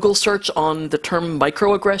do a Google search on the term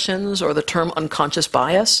microaggressions or the term unconscious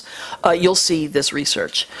bias, you'll see this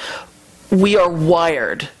research. We are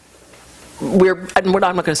wired. I'm not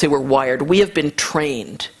going to say we're wired. We have been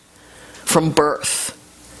trained from birth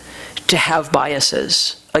to have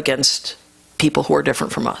biases against people who are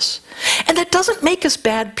different from us. And that doesn't make us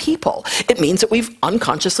bad people. It means that we've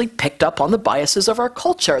unconsciously picked up on the biases of our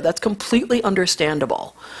culture. That's completely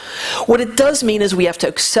understandable. What it does mean is we have to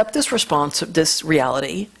accept this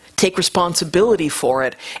reality, take responsibility for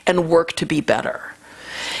it, and work to be better.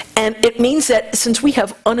 And it means that since we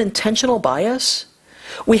have unintentional bias,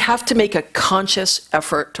 we have to make a conscious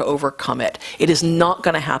effort to overcome it. It is not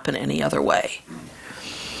going to happen any other way.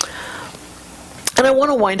 And I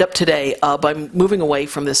want to wind up today by moving away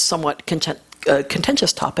from this somewhat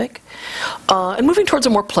contentious topic and moving towards a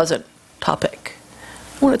more pleasant topic.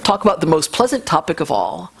 I want to talk about the most pleasant topic of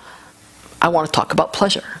all. I want to talk about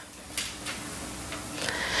pleasure.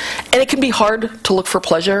 And it can be hard to look for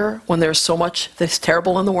pleasure when there's so much that's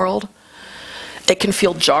terrible in the world. It can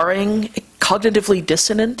feel jarring, cognitively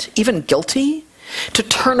dissonant, even guilty, to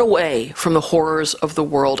turn away from the horrors of the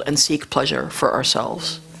world and seek pleasure for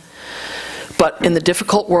ourselves. But in the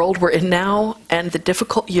difficult world we're in now, and the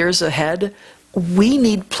difficult years ahead, we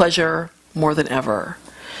need pleasure more than ever.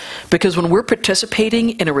 Because when we're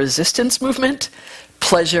participating in a resistance movement,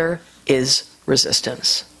 pleasure is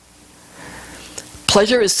resistance.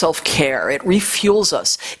 Pleasure is self-care. It refuels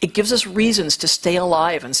us. It gives us reasons to stay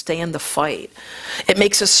alive and stay in the fight. It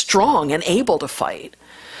makes us strong and able to fight.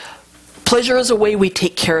 Pleasure is a way we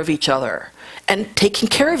take care of each other. And taking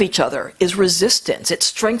care of each other is resistance. It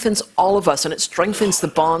strengthens all of us, and it strengthens the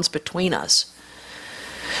bonds between us.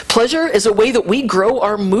 Pleasure is a way that we grow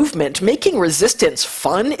our movement. Making resistance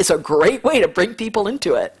fun is a great way to bring people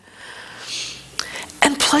into it.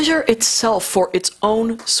 And pleasure itself, for its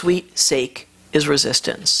own sweet sake, is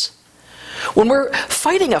resistance. When we're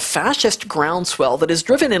fighting a fascist groundswell that is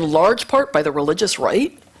driven in large part by the religious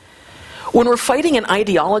right, when we're fighting an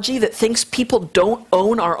ideology that thinks people don't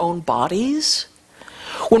own our own bodies,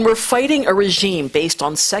 when we're fighting a regime based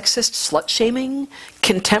on sexist slut-shaming,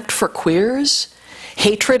 contempt for queers,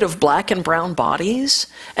 hatred of black and brown bodies,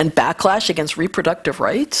 and backlash against reproductive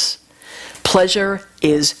rights, pleasure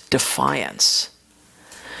is defiance.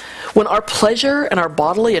 When our pleasure and our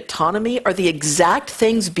bodily autonomy are the exact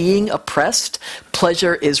things being oppressed,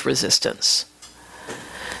 pleasure is resistance.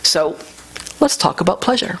 So, let's talk about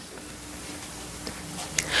pleasure.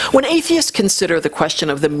 When atheists consider the question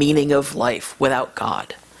of the meaning of life without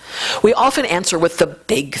God, we often answer with the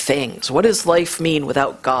big things. What does life mean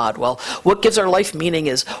without God? Well, what gives our life meaning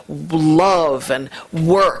is love and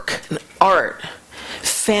work and art,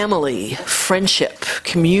 family, friendship,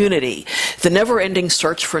 community, the never-ending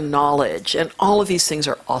search for knowledge, and all of these things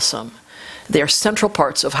are awesome. They are central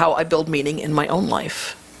parts of how I build meaning in my own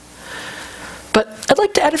life. But I'd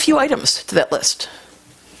like to add a few items to that list.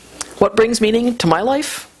 What brings meaning to my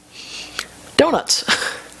life? Donuts.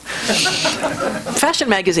 Fashion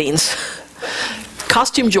magazines.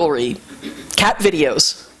 Costume jewelry. Cat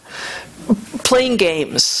videos. Playing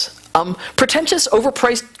games. Pretentious,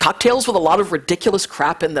 overpriced cocktails with a lot of ridiculous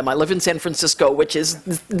crap in them. I live in San Francisco, which is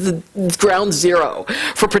the ground zero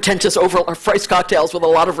for pretentious, overpriced cocktails with a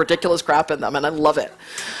lot of ridiculous crap in them, and I love it.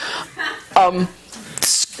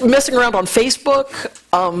 Messing around on Facebook,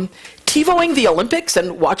 TiVoing the Olympics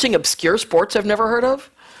and watching obscure sports I've never heard of.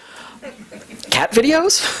 Cat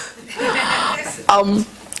videos.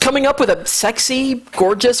 Coming up with a sexy,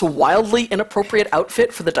 gorgeous, wildly inappropriate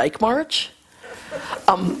outfit for the Dyke March.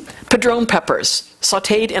 Padron peppers,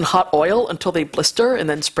 sautéed in hot oil until they blister and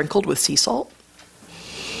then sprinkled with sea salt.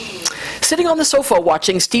 Sitting on the sofa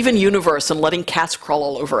watching Steven Universe and letting cats crawl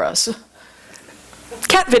all over us.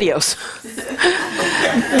 Cat videos.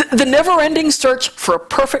 The never-ending search for a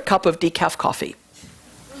perfect cup of decaf coffee.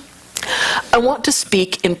 I want to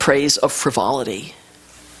speak in praise of frivolity.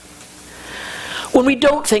 When we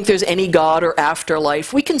don't think there's any God or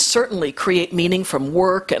afterlife, we can certainly create meaning from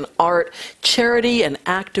work and art, charity and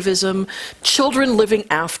activism, children living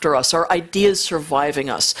after us, our ideas surviving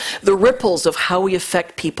us, the ripples of how we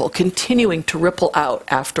affect people continuing to ripple out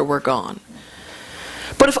after we're gone.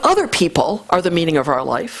 But if other people are the meaning of our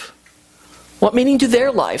life, what meaning do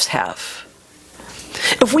their lives have?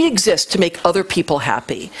 If we exist to make other people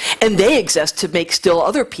happy, and they exist to make still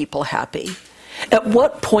other people happy, at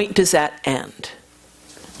what point does that end?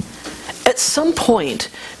 At some point,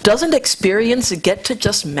 doesn't experience get to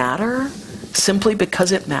just matter simply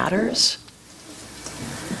because it matters?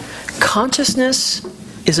 Consciousness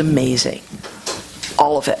is amazing.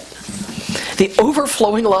 All of it. The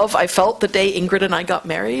overflowing love I felt the day Ingrid and I got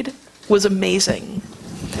married was amazing.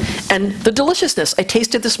 And the deliciousness I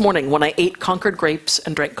tasted this morning when I ate Concord grapes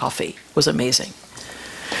and drank coffee was amazing.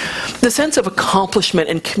 The sense of accomplishment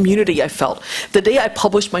and community I felt the day I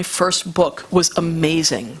published my first book was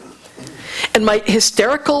amazing. And my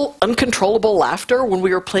hysterical, uncontrollable laughter when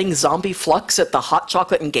we were playing Zombie Flux at the hot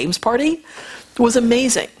chocolate and games party was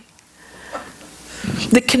amazing.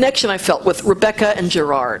 The connection I felt with Rebecca and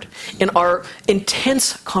Gerard in our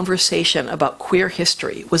intense conversation about queer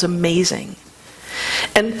history was amazing.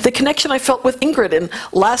 And the connection I felt with Ingrid in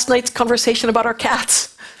last night's conversation about our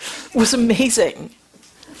cats was amazing.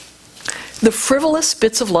 The frivolous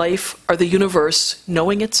bits of life are the universe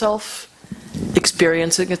knowing itself,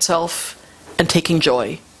 experiencing itself, and taking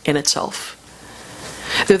joy in itself.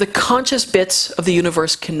 They're the conscious bits of the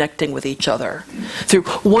universe connecting with each other, through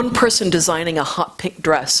one person designing a hot pink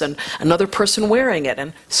dress and another person wearing it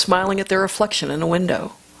and smiling at their reflection in a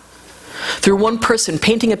window. Through one person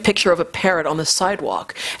painting a picture of a parrot on the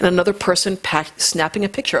sidewalk and another person snapping a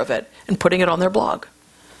picture of it and putting it on their blog.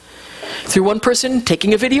 Through one person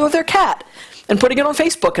taking a video of their cat and putting it on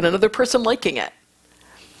Facebook and another person liking it.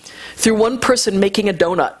 Through one person making a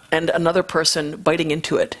donut and another person biting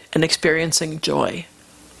into it and experiencing joy.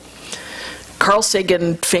 Carl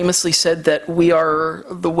Sagan famously said that we are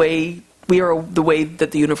the way that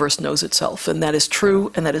the universe knows itself, and that is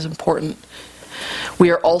true and that is important. We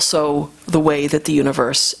are also the way that the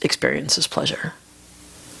universe experiences pleasure.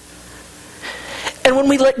 And when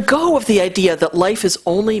we let go of the idea that life is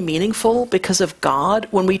only meaningful because of God,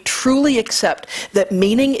 when we truly accept that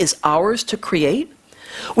meaning is ours to create,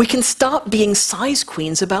 we can stop being size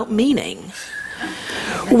queens about meaning.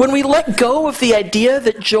 When we let go of the idea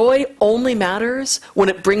that joy only matters when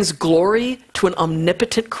it brings glory to an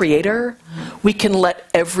omnipotent creator, we can let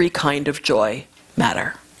every kind of joy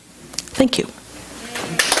matter. Thank you.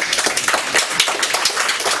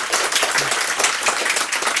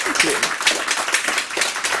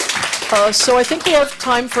 So I think we have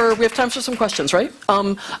time for some questions, right?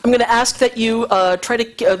 I'm going to ask that you try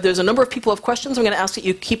to. There's a number of people who have questions. I'm going to ask that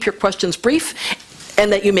you keep your questions brief,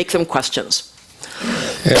 and that you make them questions.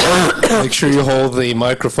 Yeah, make sure you hold the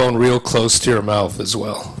microphone real close to your mouth as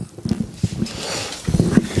well.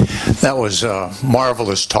 That was a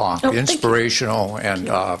marvelous talk, inspirational, and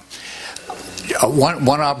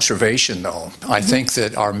one observation though. I think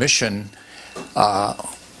that our mission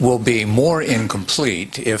will be more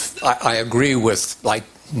incomplete if I agree with like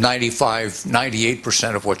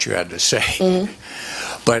 98% of what you had to say.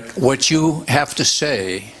 But what you have to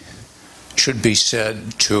say should be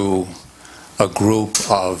said to a group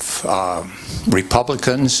of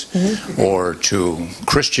Republicans or to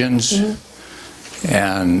Christians.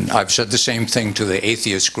 And I've said the same thing to the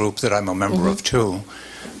atheist group that I'm a member of too.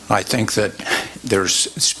 I think that there's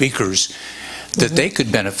speakers that they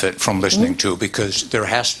could benefit from listening to, because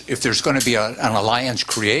if there's going to be an alliance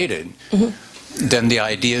created, then the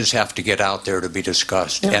ideas have to get out there to be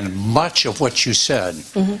discussed. And much of what you said,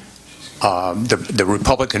 the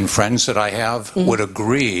Republican friends that I have would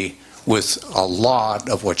agree with a lot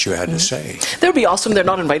of what you had to say. That would be awesome. They're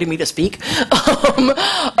not inviting me to speak.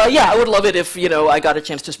 Yeah, I would love it if I got a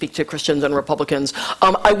chance to speak to Christians and Republicans.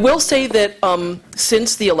 I will say that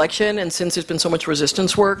since the election and since there's been so much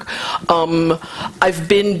resistance work, I've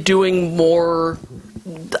been doing more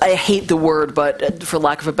I hate the word, but for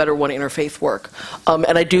lack of a better one, interfaith work.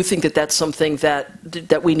 And I do think that that's something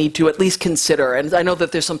that we need to at least consider. And I know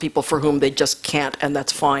that there's some people for whom they just can't, and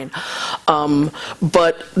that's fine.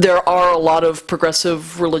 But there are a lot of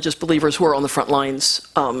progressive religious believers who are on the front lines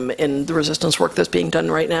in the resistance work that's being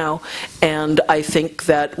done right now. And I think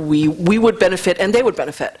that we would benefit, and they would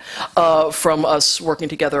benefit, from us working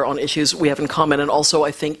together on issues we have in common. And also,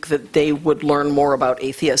 I think that they would learn more about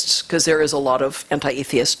atheists, because there is a lot of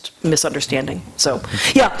anti-atheist misunderstanding. So,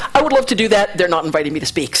 yeah, I would love to do that. They're not inviting me to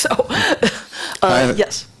speak, so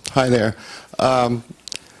yes. Hi there.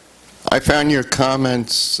 I found your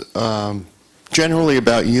comments generally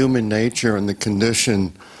about human nature and the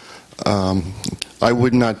condition. I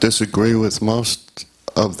would not disagree with most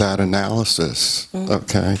of that analysis,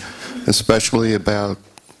 okay, especially about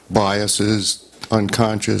biases,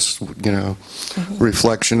 unconscious,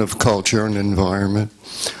 reflection of culture and environment.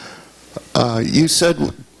 You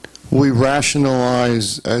said we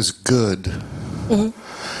rationalize as good.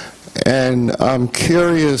 And I'm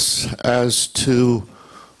curious as to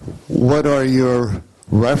what are your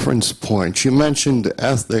reference points. You mentioned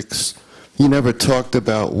ethics. You never talked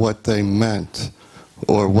about what they meant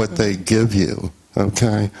or what they give you,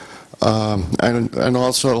 okay? And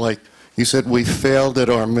also, like, you said we failed at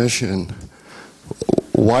our mission.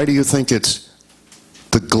 Why do you think it's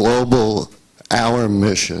the global, our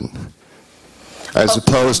mission, as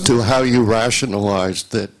opposed to how you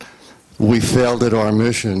rationalized that we failed at our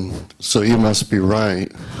mission, so you must be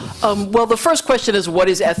right? Well, the first question is, what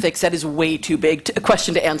is ethics? That is way too big a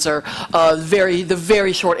question to answer. The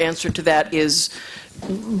very short answer to that is,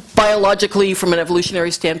 biologically, from an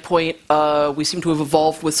evolutionary standpoint, we seem to have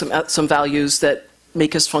evolved with some values that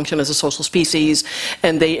make us function as a social species,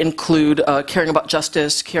 and they include caring about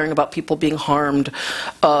justice, caring about people being harmed,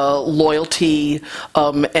 loyalty,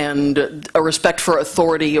 and a respect for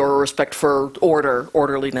authority or a respect for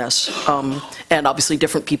orderliness. And obviously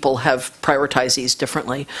different people have prioritized these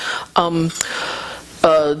differently.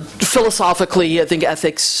 Philosophically, I think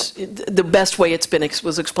ethics, the best way it's been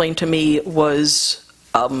was explained to me was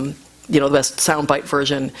the best soundbite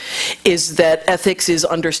version, is that ethics is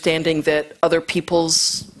understanding that other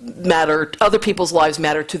people's lives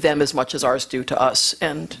matter to them as much as ours do to us,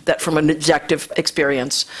 and that from an objective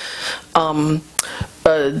experience, that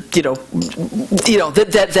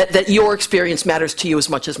your experience matters to you as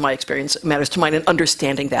much as my experience matters to mine, and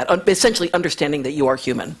understanding that, essentially understanding that you are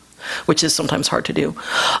human, which is sometimes hard to do.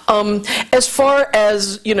 As far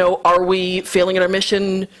as, are we failing at our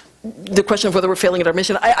mission? The question of whether we're failing at our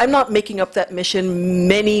mission, I'm not making up that mission.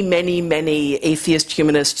 Many atheist,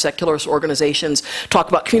 humanist, secularist organizations talk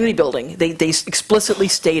about community building. They explicitly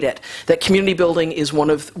state it, that community building is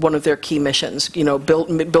one of their key missions,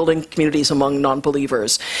 building communities among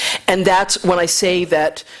non-believers. And that's when I say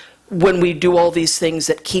that when we do all these things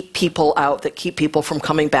that keep people out, that keep people from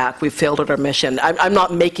coming back, we've failed at our mission. I'm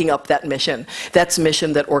not making up that mission. That's a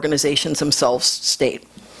mission that organizations themselves state.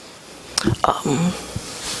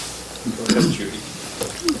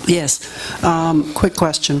 Yes. Quick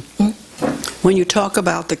question. When you talk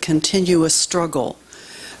about the continuous struggle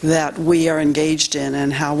that we are engaged in,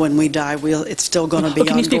 and how when we die, it's still going to be ongoing.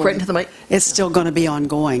 Can you speak right into the mic? It's still going to be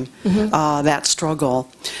ongoing, that struggle.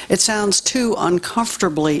 It sounds too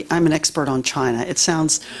uncomfortably, I'm an expert on China, it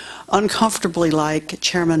sounds uncomfortably like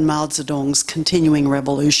Chairman Mao Zedong's continuing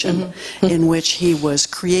revolution, in which he was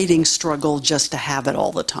creating struggle just to have it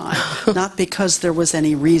all the time. Not because there was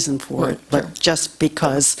any reason for it, but just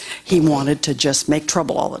because he wanted to just make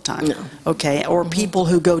trouble all the time. Okay? Or people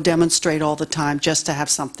who go demonstrate all the time just to have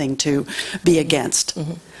something to be against.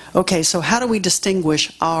 Okay, so how do we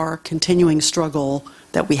distinguish our continuing struggle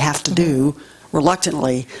that we have to do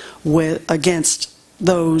reluctantly against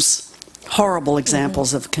those horrible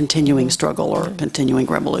examples of continuing struggle or continuing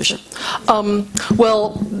revolution?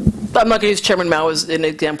 Well, I'm not going to use Chairman Mao as an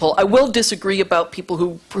example. I will disagree about people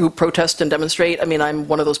who protest and demonstrate. I mean, I'm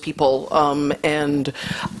one of those people, and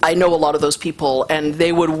I know a lot of those people, and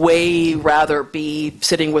they would way rather be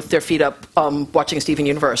sitting with their feet up watching Steven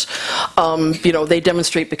Universe. They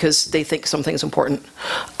demonstrate because they think something's important,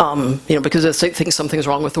 because they think something's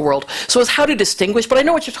wrong with the world. So it's how to distinguish, but I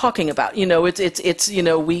know what you're talking about.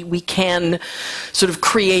 We can sort of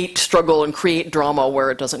create struggle and create drama where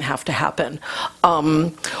it doesn't have to happen.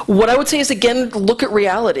 What I would say is, again, look at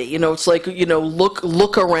reality. It's like,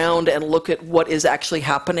 look around and look at what is actually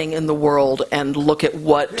happening in the world, and look at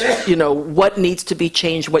what needs to be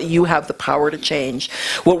changed, what you have the power to change,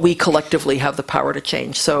 what we collectively have the power to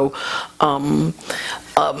change. So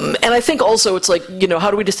And I think also it's like, you know,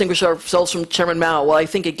 how do we distinguish ourselves from Chairman Mao? Well, I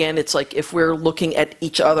think again, it's like if we're looking at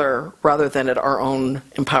each other rather than at our own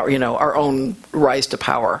our own rise to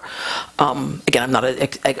power. Again, I'm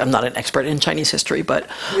not an expert in Chinese history, but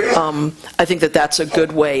I think that that's a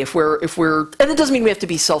good way. If we're, and it doesn't mean we have to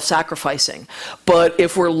be self-sacrificing, but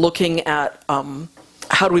if we're looking at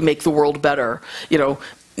how do we make the world better, you know,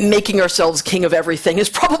 making ourselves king of everything is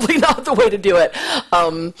probably not the way to do it.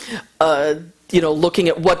 You know, looking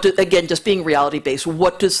at again, just being reality-based,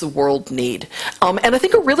 what does the world need? And I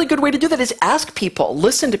think a really good way to do that is ask people,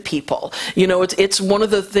 listen to people. You know, it's one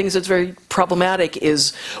of the things that's very problematic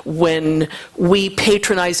is when we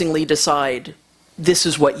patronizingly decide, this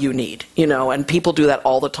is what you need, you know, and people do that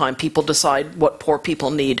all the time. People decide what poor people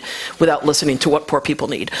need without listening to what poor people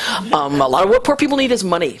need. A lot of what poor people need is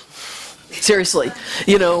money. Seriously,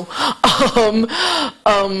 you know.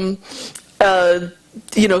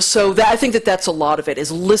 You know, so I think that that's a lot of it,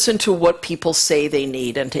 is listen to what people say they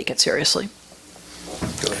need and take it seriously.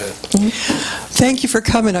 Go ahead. Thank you for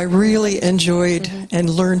coming. I really enjoyed and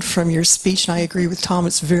learned from your speech, and I agree with Tom.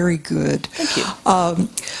 It's very good. Thank you.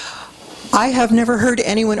 I have never heard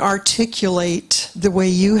anyone articulate the way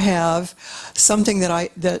you have something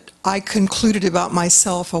that I concluded about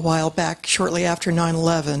myself a while back, shortly after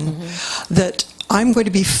 9/11, that I'm going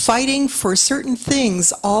to be fighting for certain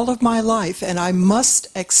things all of my life, and I must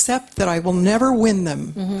accept that I will never win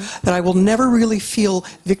them, that I will never really feel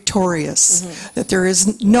victorious, that there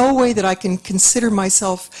is no way that I can consider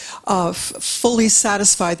myself fully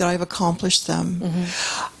satisfied that I've accomplished them.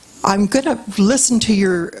 I'm going to listen to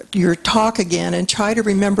your talk again and try to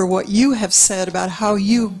remember what you have said about how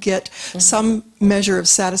you get some measure of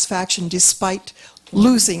satisfaction despite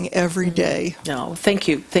losing every day. No, thank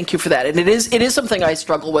you for that. And it is something I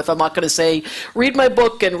struggle with. I'm not going to say, read my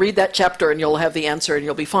book and read that chapter and you'll have the answer and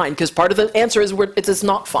you'll be fine, because part of the answer is it's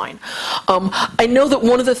not fine. I know that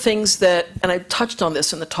one of the things that, and I touched on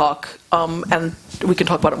this in the talk, and we can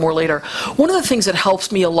talk about it more later, one of the things that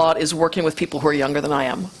helps me a lot is working with people who are younger than I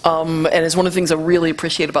am. And it's one of the things I really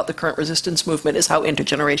appreciate about the current resistance movement is how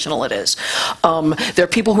intergenerational it is. There are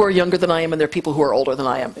people who are younger than I am, and there are people who are older than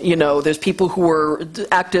I am. You know, there's people who were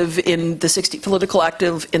active in the 60s, political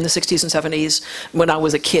active in the 60s and 70s when I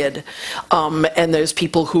was a kid. And there's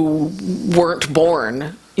people who weren't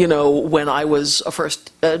born, you know, when I was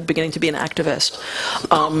first beginning to be an activist.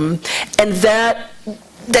 And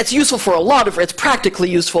that's useful for a lot of, it's practically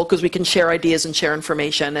useful because we can share ideas and share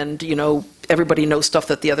information, and, you know, everybody knows stuff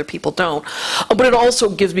that the other people don't. But it also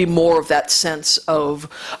gives me more of that sense of,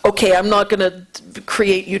 okay, I'm not going to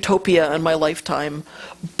create utopia in my lifetime,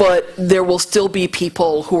 but there will still be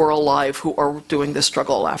people who are alive who are doing this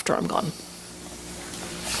struggle after I'm gone.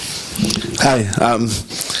 Hi.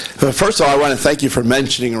 First of all, I want to thank you for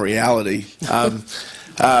mentioning reality. I'm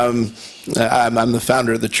the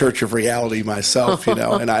founder of the Church of Reality myself, you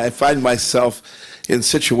know, and I find myself in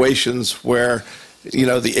situations where, you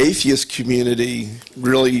know, the atheist community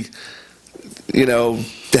really, you know,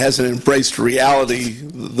 hasn't embraced reality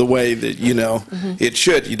the way that, you know, it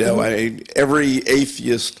should, you know. Every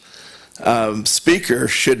atheist speaker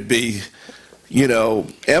should be, you know,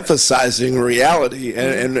 emphasizing reality.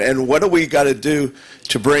 And what do we got to do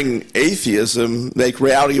to bring atheism, make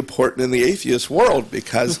reality important in the atheist world?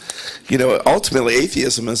 Because, you know, ultimately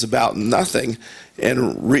atheism is about nothing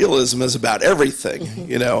and realism is about everything,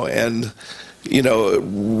 you know, and, you know,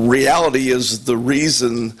 reality is the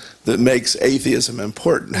reason that makes atheism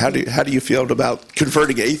important. How do you feel about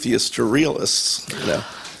converting atheists to realists, you know?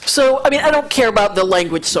 So, I mean, I don't care about the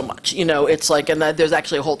language so much, you know, it's like, and there's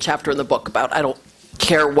actually a whole chapter in the book about, I don't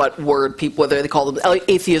care what word people, whether they call them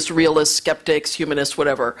atheists, realists, skeptics, humanists,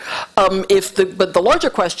 whatever. But the larger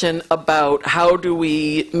question about how do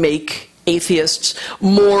we make atheists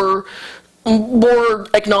more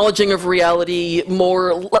acknowledging of reality,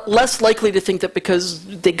 less likely to think that because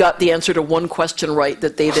they got the answer to one question right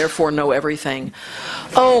that they therefore know everything.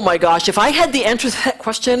 Oh my gosh, if I had the answer to that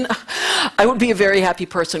question, I would be a very happy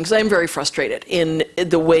person, because I am very frustrated in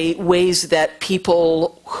the ways that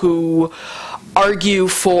people who argue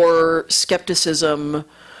for skepticism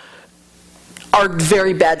are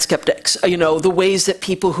very bad skeptics. You know, the ways that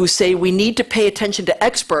people who say we need to pay attention to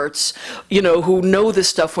experts, you know, who know this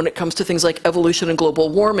stuff when it comes to things like evolution and global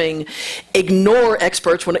warming, ignore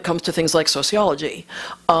experts when it comes to things like sociology,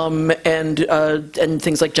 and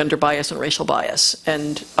things like gender bias and racial bias,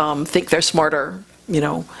 and think they're smarter, you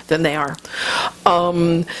know, than they are.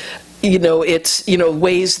 You know, it's, you know,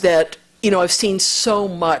 ways that, you know, I've seen so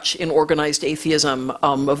much in organized atheism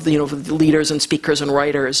of the, you know, the leaders and speakers and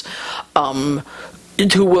writers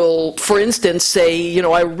who will, for instance, say, you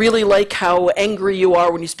know, I really like how angry you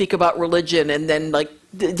are when you speak about religion, and then, like,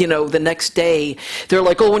 you know, the next day they're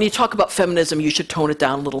like, oh, when you talk about feminism, you should tone it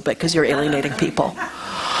down a little bit because you're alienating people.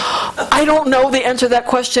 I don't know the answer to that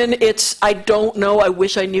question. I don't know. I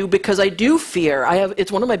wish I knew, because I do fear.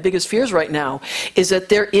 It's one of my biggest fears right now, is that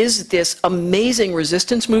there is this amazing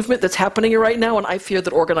resistance movement that's happening right now, and I fear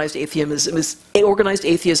that organized atheism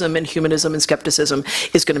and humanism and skepticism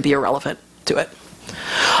is going to be irrelevant to it,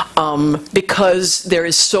 because there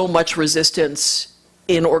is so much resistance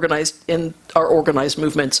in our organized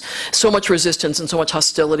movements, so much resistance and so much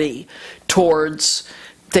hostility towards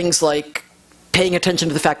things like paying attention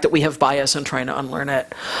to the fact that we have bias and trying to unlearn it.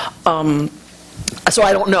 So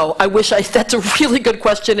I don't know. That's a really good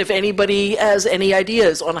question if anybody has any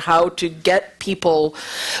ideas on how to get people,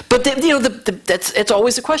 but you know, it's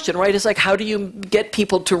always a question, right? It's like, how do you get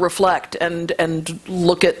people to reflect and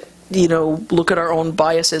look at our own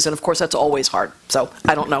biases? And of course, that's always hard. So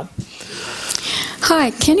I don't know.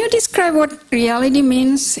 Hi, can you describe what reality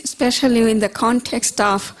means, especially in the context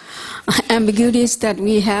of ambiguities that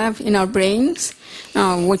we have in our brains,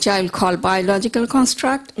 which I'll call biological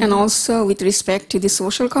construct, and also with respect to the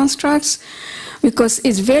social constructs? Because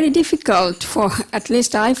it's very difficult for, at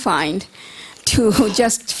least I find, to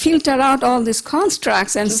just filter out all these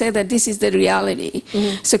constructs and say that this is the reality.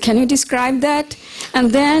 So can you describe that?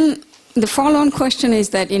 And then the follow-on question is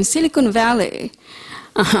that in Silicon Valley,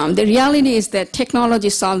 the reality is that technology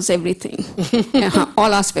solves everything,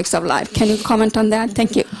 all aspects of life. Can you comment on that?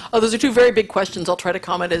 Thank you. Oh, those are two very big questions. I'll try to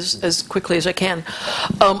comment as quickly as I can.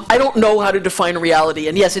 I don't know how to define reality.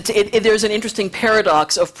 And yes, there's an interesting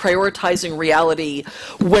paradox of prioritizing reality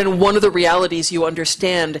when one of the realities you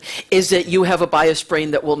understand is that you have a biased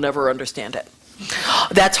brain that will never understand it.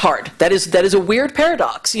 That's hard. That is a weird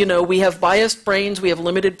paradox. You know, we have biased brains, we have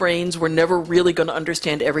limited brains, we're never really going to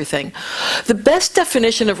understand everything. The best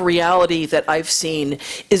definition of reality that I've seen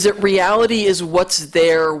is that reality is what's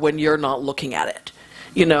there when you're not looking at it.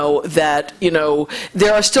 You know, that, you know,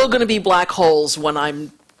 there are still going to be black holes when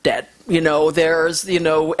I'm dead. You know,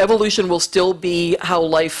 evolution will still be how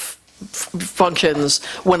life functions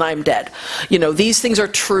when I'm dead. You know, these things are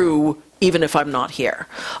true even if I'm not here.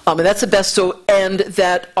 And that's the best, and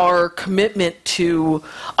that our commitment to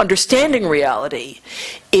understanding reality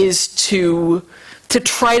is to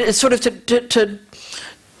try to sort of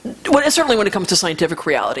certainly when it comes to scientific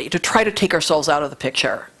reality, to try to take ourselves out of the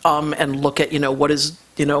picture, and look at,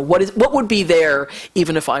 what would be there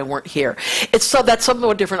even if I weren't here. That's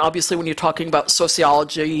somewhat different, obviously, when you're talking about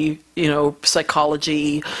sociology,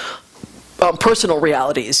 psychology, personal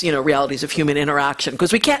realities, realities of human interaction,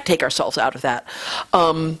 because we can't take ourselves out of that.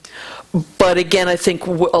 But again, I think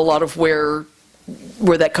a lot of where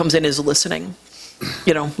that comes in is listening,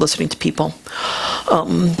 listening to people.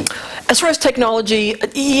 As far as technology,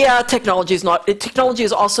 yeah, technology is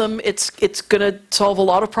awesome. It's going to solve a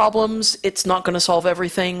lot of problems. It's not going to solve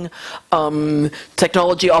everything.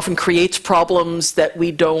 Technology often creates problems that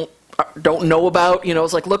we don't know about.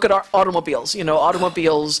 It's like, look at our automobiles.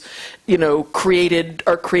 Automobiles,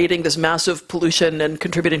 are creating this massive pollution and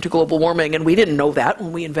contributing to global warming, and we didn't know that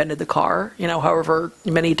when we invented the car, however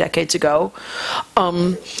many decades ago.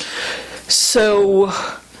 So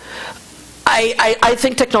I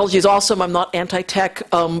think technology is awesome. I'm not anti-tech,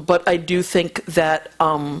 but I do think that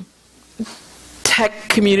tech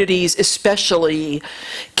communities especially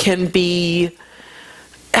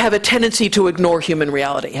have a tendency to ignore human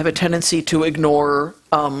reality, have a tendency to ignore,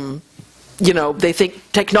 they think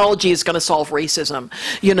technology is going to solve racism.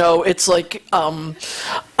 It's like,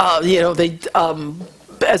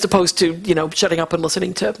 as opposed to, shutting up and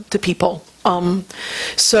listening to people.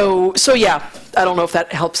 So yeah, I don't know if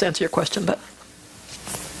that helps answer your question, but.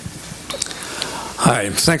 Hi,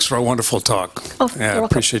 thanks for a wonderful talk. Oh, I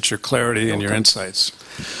appreciate your clarity and your insights.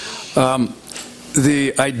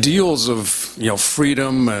 The ideals of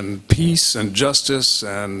freedom and peace and justice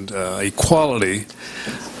and equality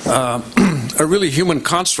are really human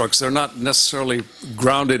constructs. They're not necessarily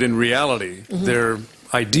grounded in reality. Mm-hmm. They're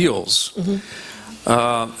ideals.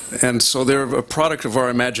 Mm-hmm. And so they're a product of our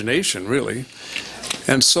imagination, really.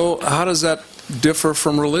 And so how does that differ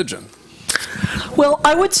from religion? Well,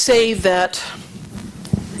 I would say that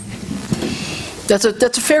that's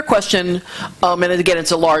a fair question, and again,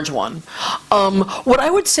 it's a large one. What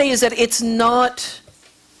I would say is that it's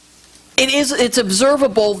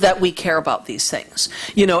observable that we care about these things.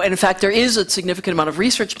 And in fact, there is a significant amount of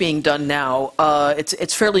research being done now.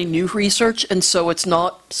 It's fairly new research, and so it's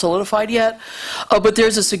not solidified yet. But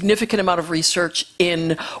there's a significant amount of research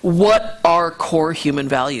in what are core human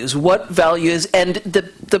values, what values, and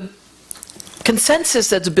consensus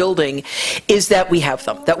that's building is that we have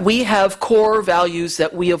them, that we have core values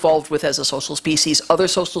that we evolved with as a social species. Other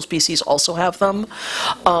social species also have them,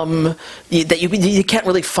 that you can't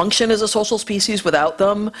really function as a social species without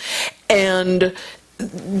them. And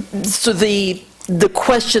so the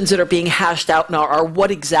questions that are being hashed out now are, what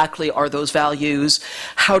exactly are those values?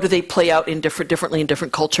 How do they play out in differently in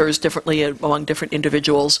different cultures, differently among different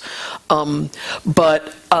individuals?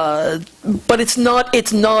 But it's not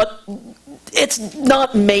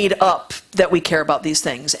made up that we care about these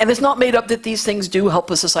things, and it's not made up that these things do help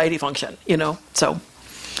a society function. So.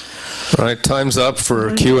 All right, time's up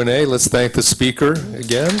for Q&A. Let's thank the speaker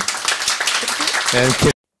again.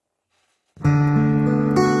 And